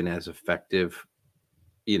would have been as effective,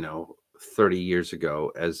 30 years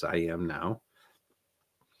ago as I am now.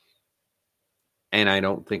 And I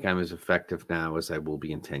don't think I'm as effective now as I will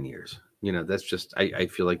be in 10 years. That's just, I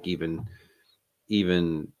feel like even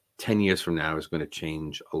 10 years from now is going to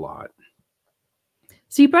change a lot.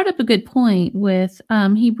 So you brought up a good point with,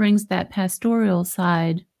 he brings that pastoral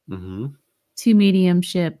side Mm-hmm. to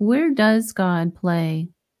mediumship. Where does God play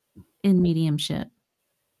in mediumship?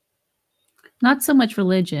 Not so much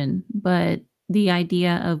religion, but the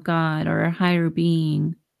idea of God or a higher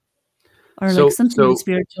being or like So, some sort of so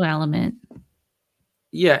spiritual element.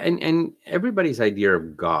 yeah, and everybody's idea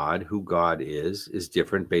of God, who God is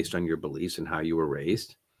different based on your beliefs and how you were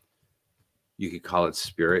raised. You could call it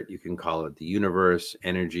spirit, you can call it the universe,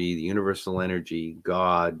 energy, the universal energy,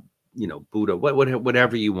 God, Buddha,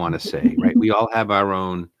 whatever you want to say, right? We all have our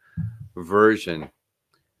own version.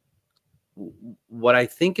 What I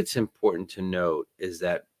think it's important to note is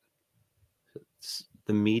that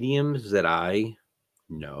the mediums that I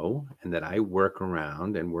know and that I work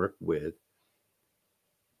around and work with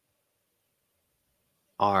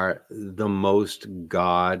are the most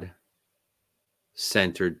God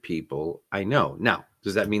centered people I know. Now,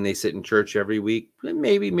 does that mean they sit in church every week?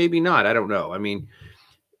 Maybe, maybe not. I don't know. I mean,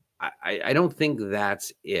 I don't think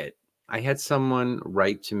that's it. I had someone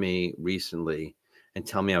write to me recently and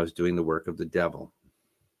tell me I was doing the work of the devil.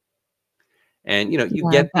 And you Yeah, I've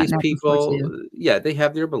get gotten these that before people, too. yeah, they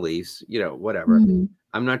have their beliefs, whatever. Mhm.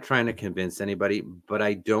 I'm not trying to convince anybody, but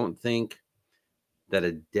I don't think that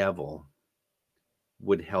a devil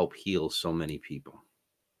would help heal so many people.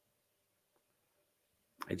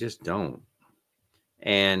 I just don't.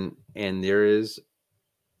 And there is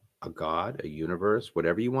a God, a universe,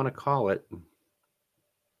 whatever you want to call it,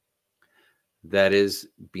 that is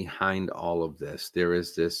behind all of this. There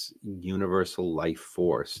is this universal life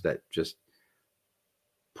force that just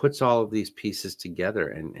puts all of these pieces together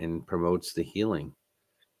and promotes the healing.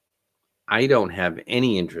 I don't have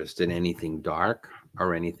any interest in anything dark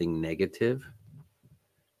or anything negative.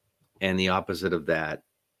 And the opposite of that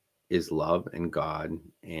is love and God.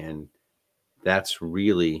 And that's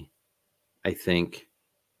really, I think,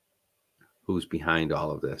 who's behind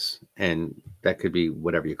all of this. And that could be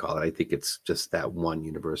whatever you call it. I think it's just that one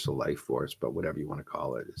universal life force, but whatever you want to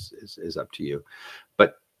call it is up to you.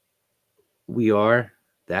 But we are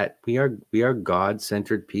we are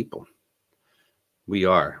God-centered people.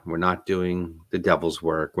 We're not doing the devil's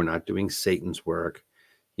work. We're not doing Satan's work.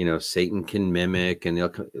 Satan can mimic, and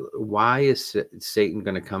why is Satan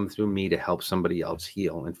going to come through me to help somebody else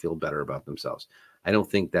heal and feel better about themselves? I don't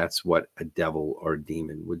think that's what a devil or a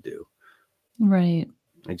demon would do. Right.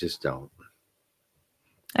 I just don't.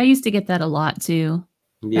 I used to get that a lot too,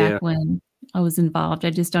 Yeah. back when I was involved. I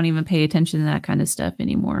just don't even pay attention to that kind of stuff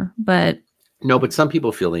anymore. But No, but some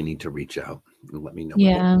people feel they need to reach out and let me know.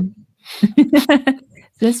 yeah,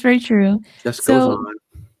 that's very true. Just goes So on.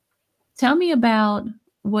 tell me about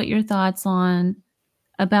what your thoughts on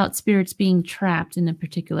about spirits being trapped in a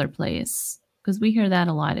particular place, because we hear that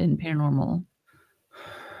a lot in paranormal.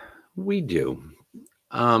 We do.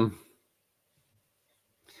 I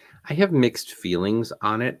have mixed feelings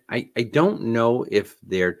on it. I don't know if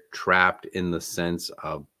they're trapped in the sense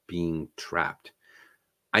of being trapped.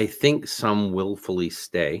 I think some willfully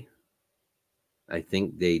stay. I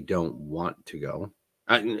think they don't want to go.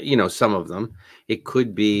 Some of them. It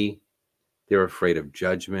could be they're afraid of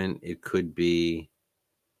judgment. It could be,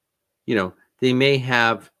 they may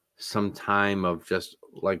have some time of just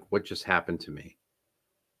like what just happened to me.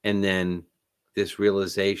 And then this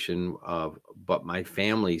realization of, but my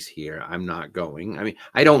family's here. I'm not going. I mean,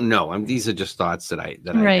 I don't know. These are just thoughts that I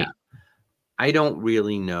Right. have. I don't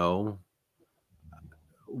really know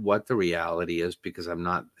what the reality is because I'm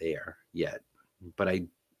not there yet. But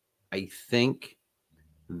I think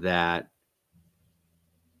that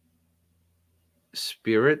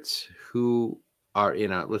spirits who are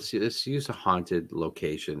in let's use a haunted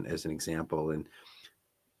location as an example, and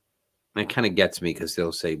it kind of gets me because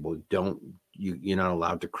they'll say, well, you're not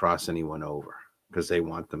allowed to cross anyone over because they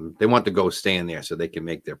want the ghost staying there so they can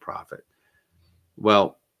make their profit.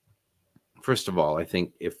 Well, first of all, I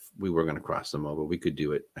think if we were going to cross them over, we could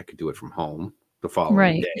do it. I could do it from home the following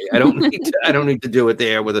Right. day. I don't need to do it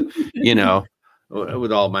there with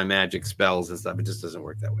with all my magic spells and stuff. It just doesn't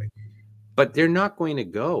work that way. But they're not going to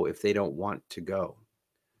go if they don't want to go.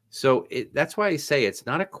 So that's why I say it's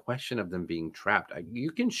not a question of them being trapped.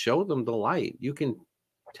 You can show them the light. You can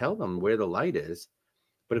tell them where the light is.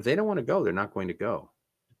 But if they don't want to go, they're not going to go.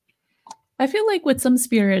 I feel like with some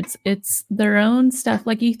spirits, it's their own stuff.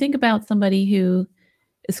 Like you think about somebody who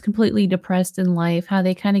is completely depressed in life, how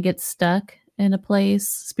they kind of get stuck in a place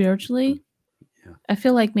spiritually. Yeah. I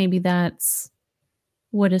feel like maybe that's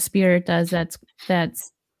what a spirit does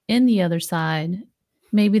that's in the other side.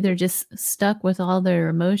 Maybe they're just stuck with all their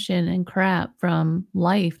emotion and crap from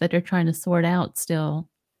life that they're trying to sort out still.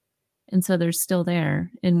 And so they're still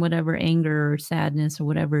there in whatever anger or sadness or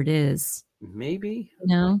whatever it is. Maybe,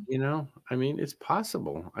 I mean, it's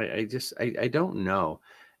possible. I don't know.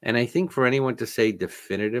 And I think for anyone to say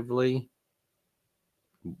definitively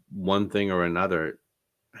one thing or another,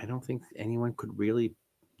 I don't think anyone could really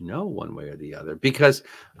know one way or the other because,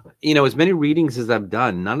 as many readings as I've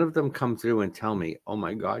done, none of them come through and tell me, oh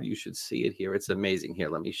my God, you should see it here. It's amazing. Here,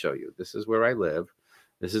 let me show you. This is where I live.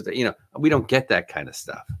 This is we don't get that kind of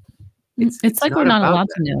stuff. It's like we're not allowed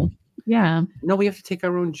to know. Yeah. No, we have to take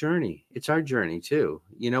our own journey. It's our journey too.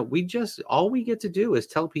 All we get to do is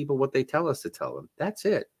tell people what they tell us to tell them. That's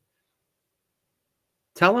it.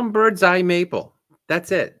 Tell them bird's eye maple.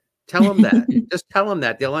 That's it. Tell them that. Just tell them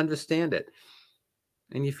that. They'll understand it.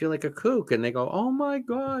 And you feel like a kook, and they go, "Oh my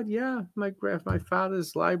God, yeah, my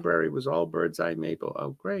father's library was all bird's eye maple." Oh,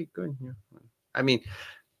 great, good. Yeah. I mean,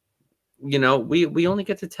 we only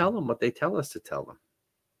get to tell them what they tell us to tell them.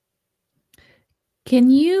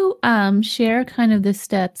 Can you share kind of the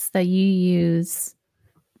steps that you use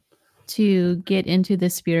to get into the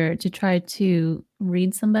spirit to try to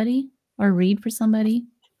read somebody or read for somebody?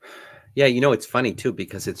 Yeah, it's funny too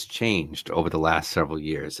because it's changed over the last several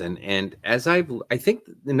years, and as I think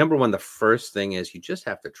the number one, the first thing is you just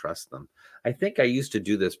have to trust them. I think I used to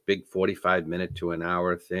do this big 45-minute to an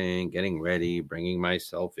hour thing, getting ready, bringing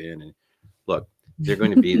myself in, and look, they're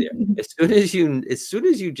going to be there as soon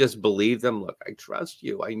as you just believe them. Look, I trust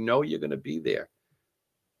you. I know you're going to be there.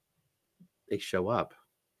 They show up.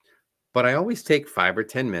 But I always take 5 or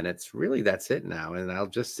 10 minutes. Really, that's it now. And I'll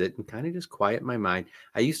just sit and kind of just quiet my mind.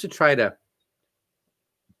 I used to try to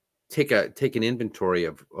take an inventory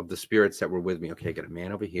of the spirits that were with me. Okay, I got a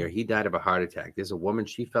man over here. He died of a heart attack. There's a woman.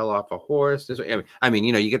 She fell off a horse. I mean,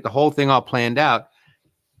 you get the whole thing all planned out.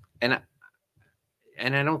 And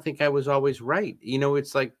I don't think I was always right.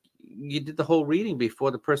 It's like you did the whole reading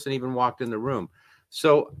before the person even walked in the room.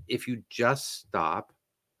 So if you just stop,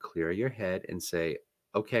 clear your head and say,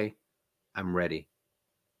 okay, I'm ready.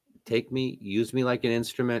 Take me, use me like an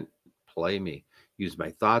instrument, play me. Use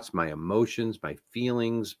my thoughts, my emotions, my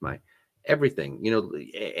feelings, my everything.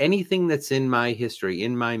 Anything that's in my history,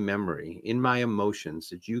 in my memory, in my emotions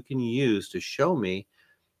that you can use to show me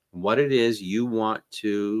what it is you want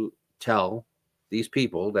to tell these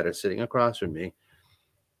people that are sitting across from me.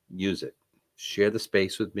 Use it. Share the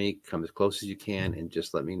space with me. Come as close as you can and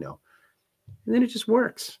just let me know. And then it just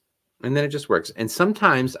works. And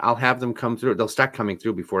sometimes I'll have them come through. They'll start coming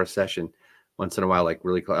through before a session once in a while, like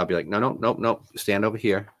really close. I'll be like, no, stand over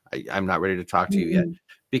here. I'm not ready to talk to you yet.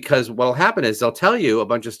 Because what'll happen is they'll tell you a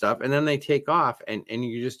bunch of stuff and then they take off and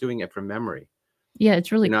you're just doing it from memory. Yeah,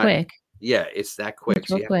 it's really quick. Yeah, it's that quick. It's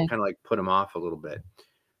so real you have to quick. kind of like put them off a little bit.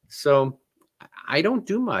 So I don't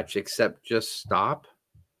do much except just stop,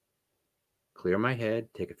 clear my head,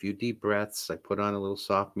 take a few deep breaths. I put on a little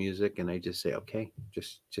soft music and I just say, okay,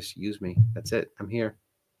 just use me. That's it. I'm here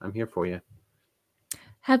for you.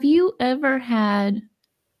 Have you ever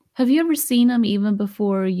seen them even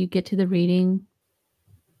before you get to the reading?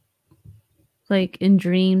 Like in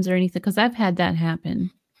dreams or anything? Because I've had that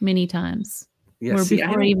happen many times. Yeah, Where see, I before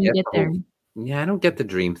I don't even get get there. Yeah, I don't get the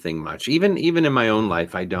dream thing much. Even in my own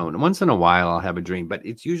life, I don't. Once in a while, I'll have a dream, but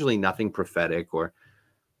it's usually nothing prophetic or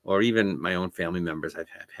even my own family members. I've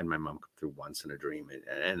had my mom come through once in a dream,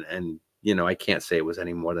 and I can't say it was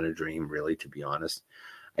any more than a dream, really, to be honest.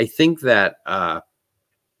 I think that that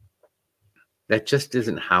just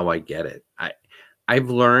isn't how I get it. I've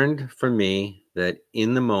learned for me that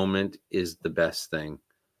in the moment is the best thing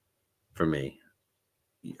for me.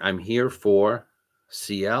 I'm here for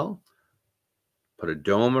CL. Put a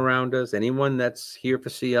dome around us. Anyone that's here for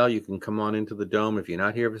CL, you can come on into the dome. If you're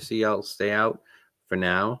not here for CL, stay out for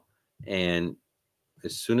now. And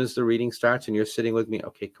as soon as the reading starts and you're sitting with me,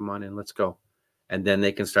 okay, come on in, let's go. And then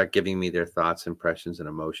they can start giving me their thoughts, impressions, and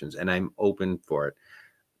emotions. And I'm open for it.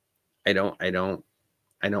 I don't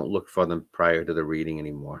look for them prior to the reading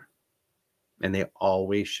anymore. And they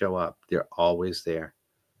always show up. They're always there.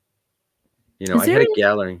 I had a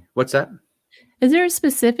gallery. What's that? Is there a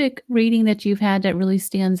specific reading that you've had that really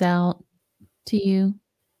stands out to you?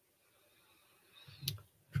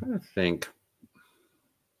 I'm trying to think.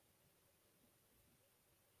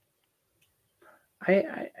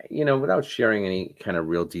 I without sharing any kind of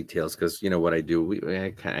real details, because what I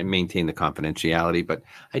do, I maintain the confidentiality. But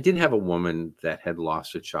I did have a woman that had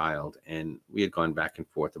lost a child, and we had gone back and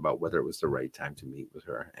forth about whether it was the right time to meet with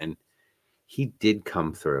her. And he did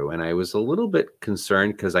come through, and I was a little bit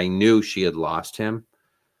concerned because I knew she had lost him.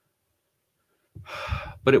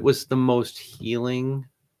 But it was the most healing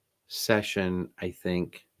session I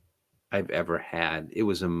think I've ever had. It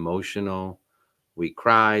was emotional. We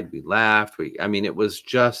cried, we laughed. It was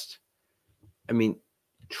just,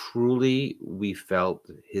 truly, we felt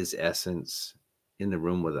his essence in the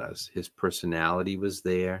room with us. His personality was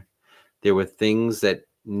there. There were things that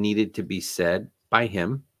needed to be said by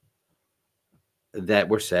him that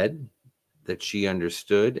were said, that she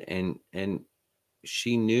understood, and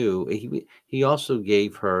she knew. He also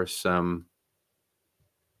gave her some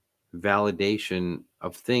validation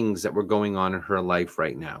of things that were going on in her life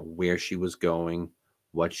right now, where she was going,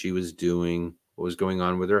 what she was doing, what was going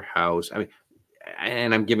on with her house.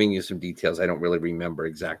 And I'm giving you some details. I don't really remember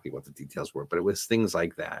exactly what the details were, but it was things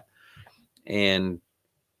like that. And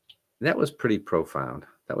that was pretty profound.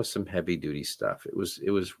 That was some heavy duty stuff. It was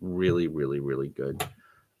really, really, really good.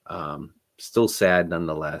 Still sad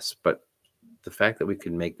nonetheless, but the fact that we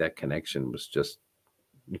could make that connection was just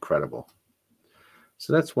incredible.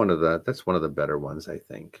 So that's one of the better ones, I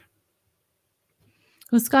think.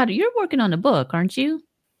 Well, Scott, you're working on a book, aren't you?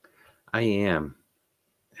 I am.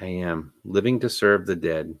 Living to Serve the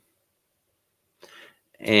Dead.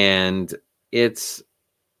 And it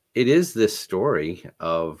is this story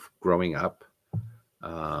of growing up,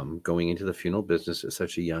 going into the funeral business at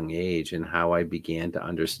such a young age, and how I began to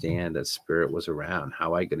understand that spirit was around,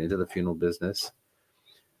 how I got into the funeral business,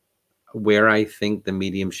 where I think the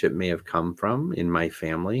mediumship may have come from in my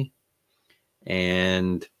family.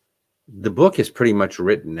 And the book is pretty much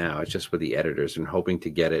written now. It's just with the editors and hoping to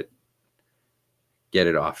get it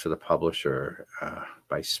off to the publisher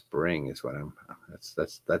by spring is what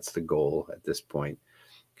that's the goal at this point.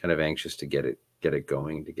 Kind of anxious to get it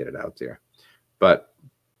going, to get it out there. But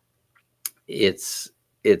it's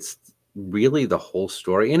it's really the whole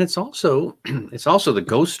story, and it's also it's also the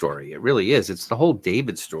ghost story. It really is. It's the whole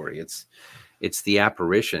David story. It's the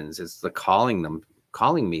apparitions. It's the calling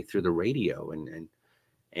me through the radio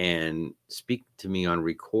and speak to me on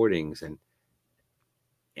recordings and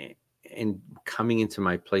coming into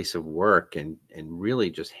my place of work and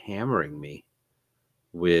really just hammering me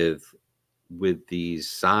with these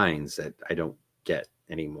signs that I don't get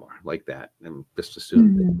anymore, like that. And just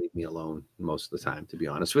assume they leave me alone most of the time, to be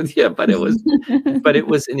honest with you. But it was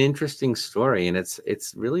an interesting story, and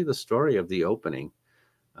it's really the story of the opening.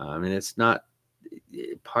 And it's not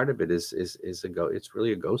part of it is it's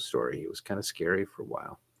really a ghost story. It was kind of scary for a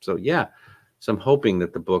while. So yeah. So I'm hoping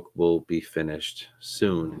that the book will be finished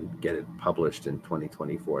soon and get it published in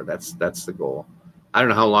 2024. That's the goal. I don't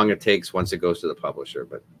know how long it takes once it goes to the publisher,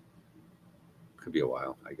 but it could be a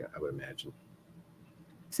while, I would imagine.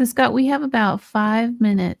 So, Scott, we have about 5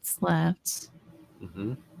 minutes left.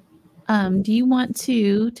 Do you want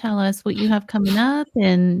to tell us what you have coming up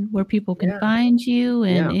and where people can find you,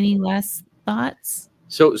 and any last thoughts?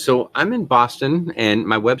 So I'm in Boston, and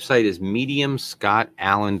my website is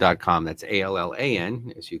mediumscottallan.com. That's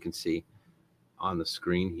ALLAN, as you can see on the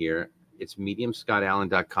screen here. It's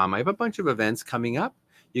mediumscottallan.com. I have a bunch of events coming up.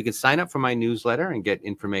 You can sign up for my newsletter and get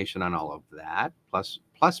information on all of that, plus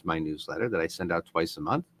my newsletter that I send out twice a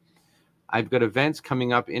month. I've got events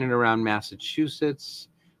coming up in and around Massachusetts,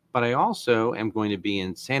 but I also am going to be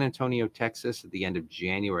in San Antonio, Texas at the end of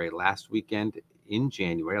January. Last weekend in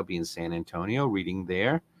January, I'll be in San Antonio reading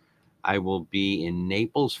there. I will be in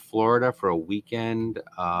Naples, Florida for a weekend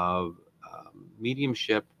of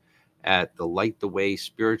mediumship at the Light the Way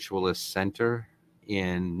Spiritualist Center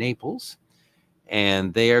in Naples.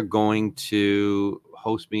 And they are going to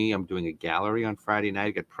host me. I'm doing a gallery on Friday night.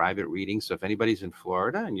 I got private readings. So if anybody's in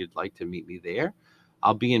Florida and you'd like to meet me there,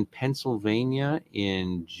 I'll be in Pennsylvania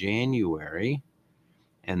in January.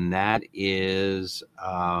 And that is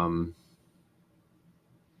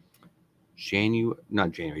June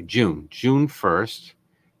 1st.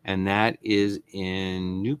 And that is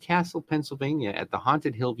in Newcastle, Pennsylvania at the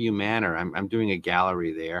Haunted Hillview Manor. I'm doing a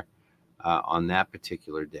gallery there on that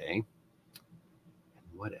particular day.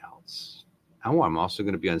 And what else? Oh, I'm also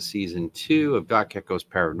going to be on season 2 of Doc Echo's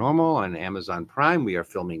Paranormal on Amazon Prime. We are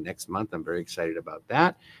filming next month. I'm very excited about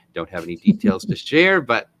that. Don't have any details to share,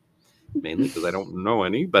 but mainly because I don't know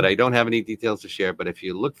any, but I don't have any details to share. But if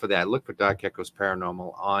you look for that, look for Doc Echo's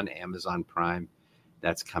Paranormal on Amazon Prime.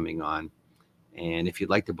 That's coming on. And if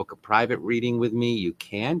you'd like to book a private reading with me, you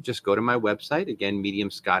can. Just go to my website, again,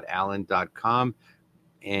 mediumscottallan.com,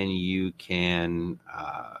 and you can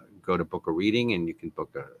go to book a reading, and you can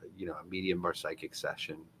book a medium or psychic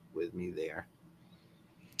session with me there.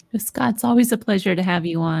 Scott, it's always a pleasure to have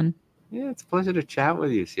you on. Yeah, it's a pleasure to chat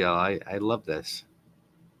with you, Ciel. I love this.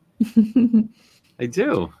 I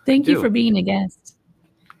do. Thank you for being a guest.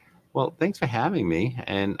 Well, thanks for having me.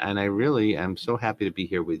 And I really am so happy to be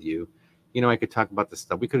here with you. I could talk about this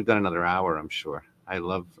stuff. We could have done another hour, I'm sure. I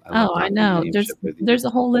love I know. There's a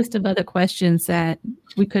whole list of other questions that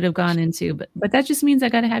we could have gone into, but that just means I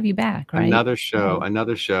got to have you back, right? Another show.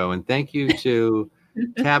 And thank you to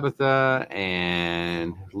Tabitha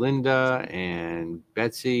and Linda and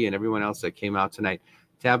Betsy and everyone else that came out tonight.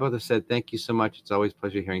 Tabitha said, thank you so much. It's always a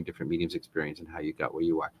pleasure hearing different mediums' experience and how you got where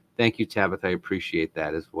you are. Thank you, Tabitha. I appreciate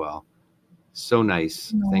that as well. So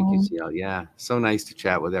nice. Aww. Thank you, Ciel. Yeah, so nice to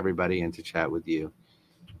chat with everybody and to chat with you.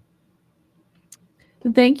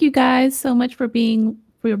 Thank you guys so much for being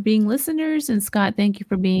listeners. And Scott, thank you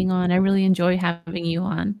for being on. I really enjoy having you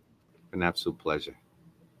on. An absolute pleasure.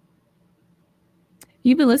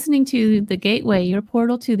 You've been listening to The Gateway, your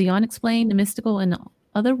portal to the unexplained, the mystical, and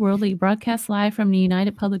otherworldly, broadcast live from the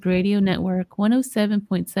United Public Radio Network,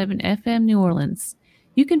 107.7 FM, New Orleans.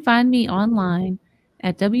 You can find me online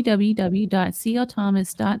at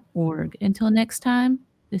www.clthomas.org. Until next time,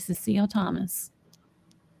 this is C.L. Thomas.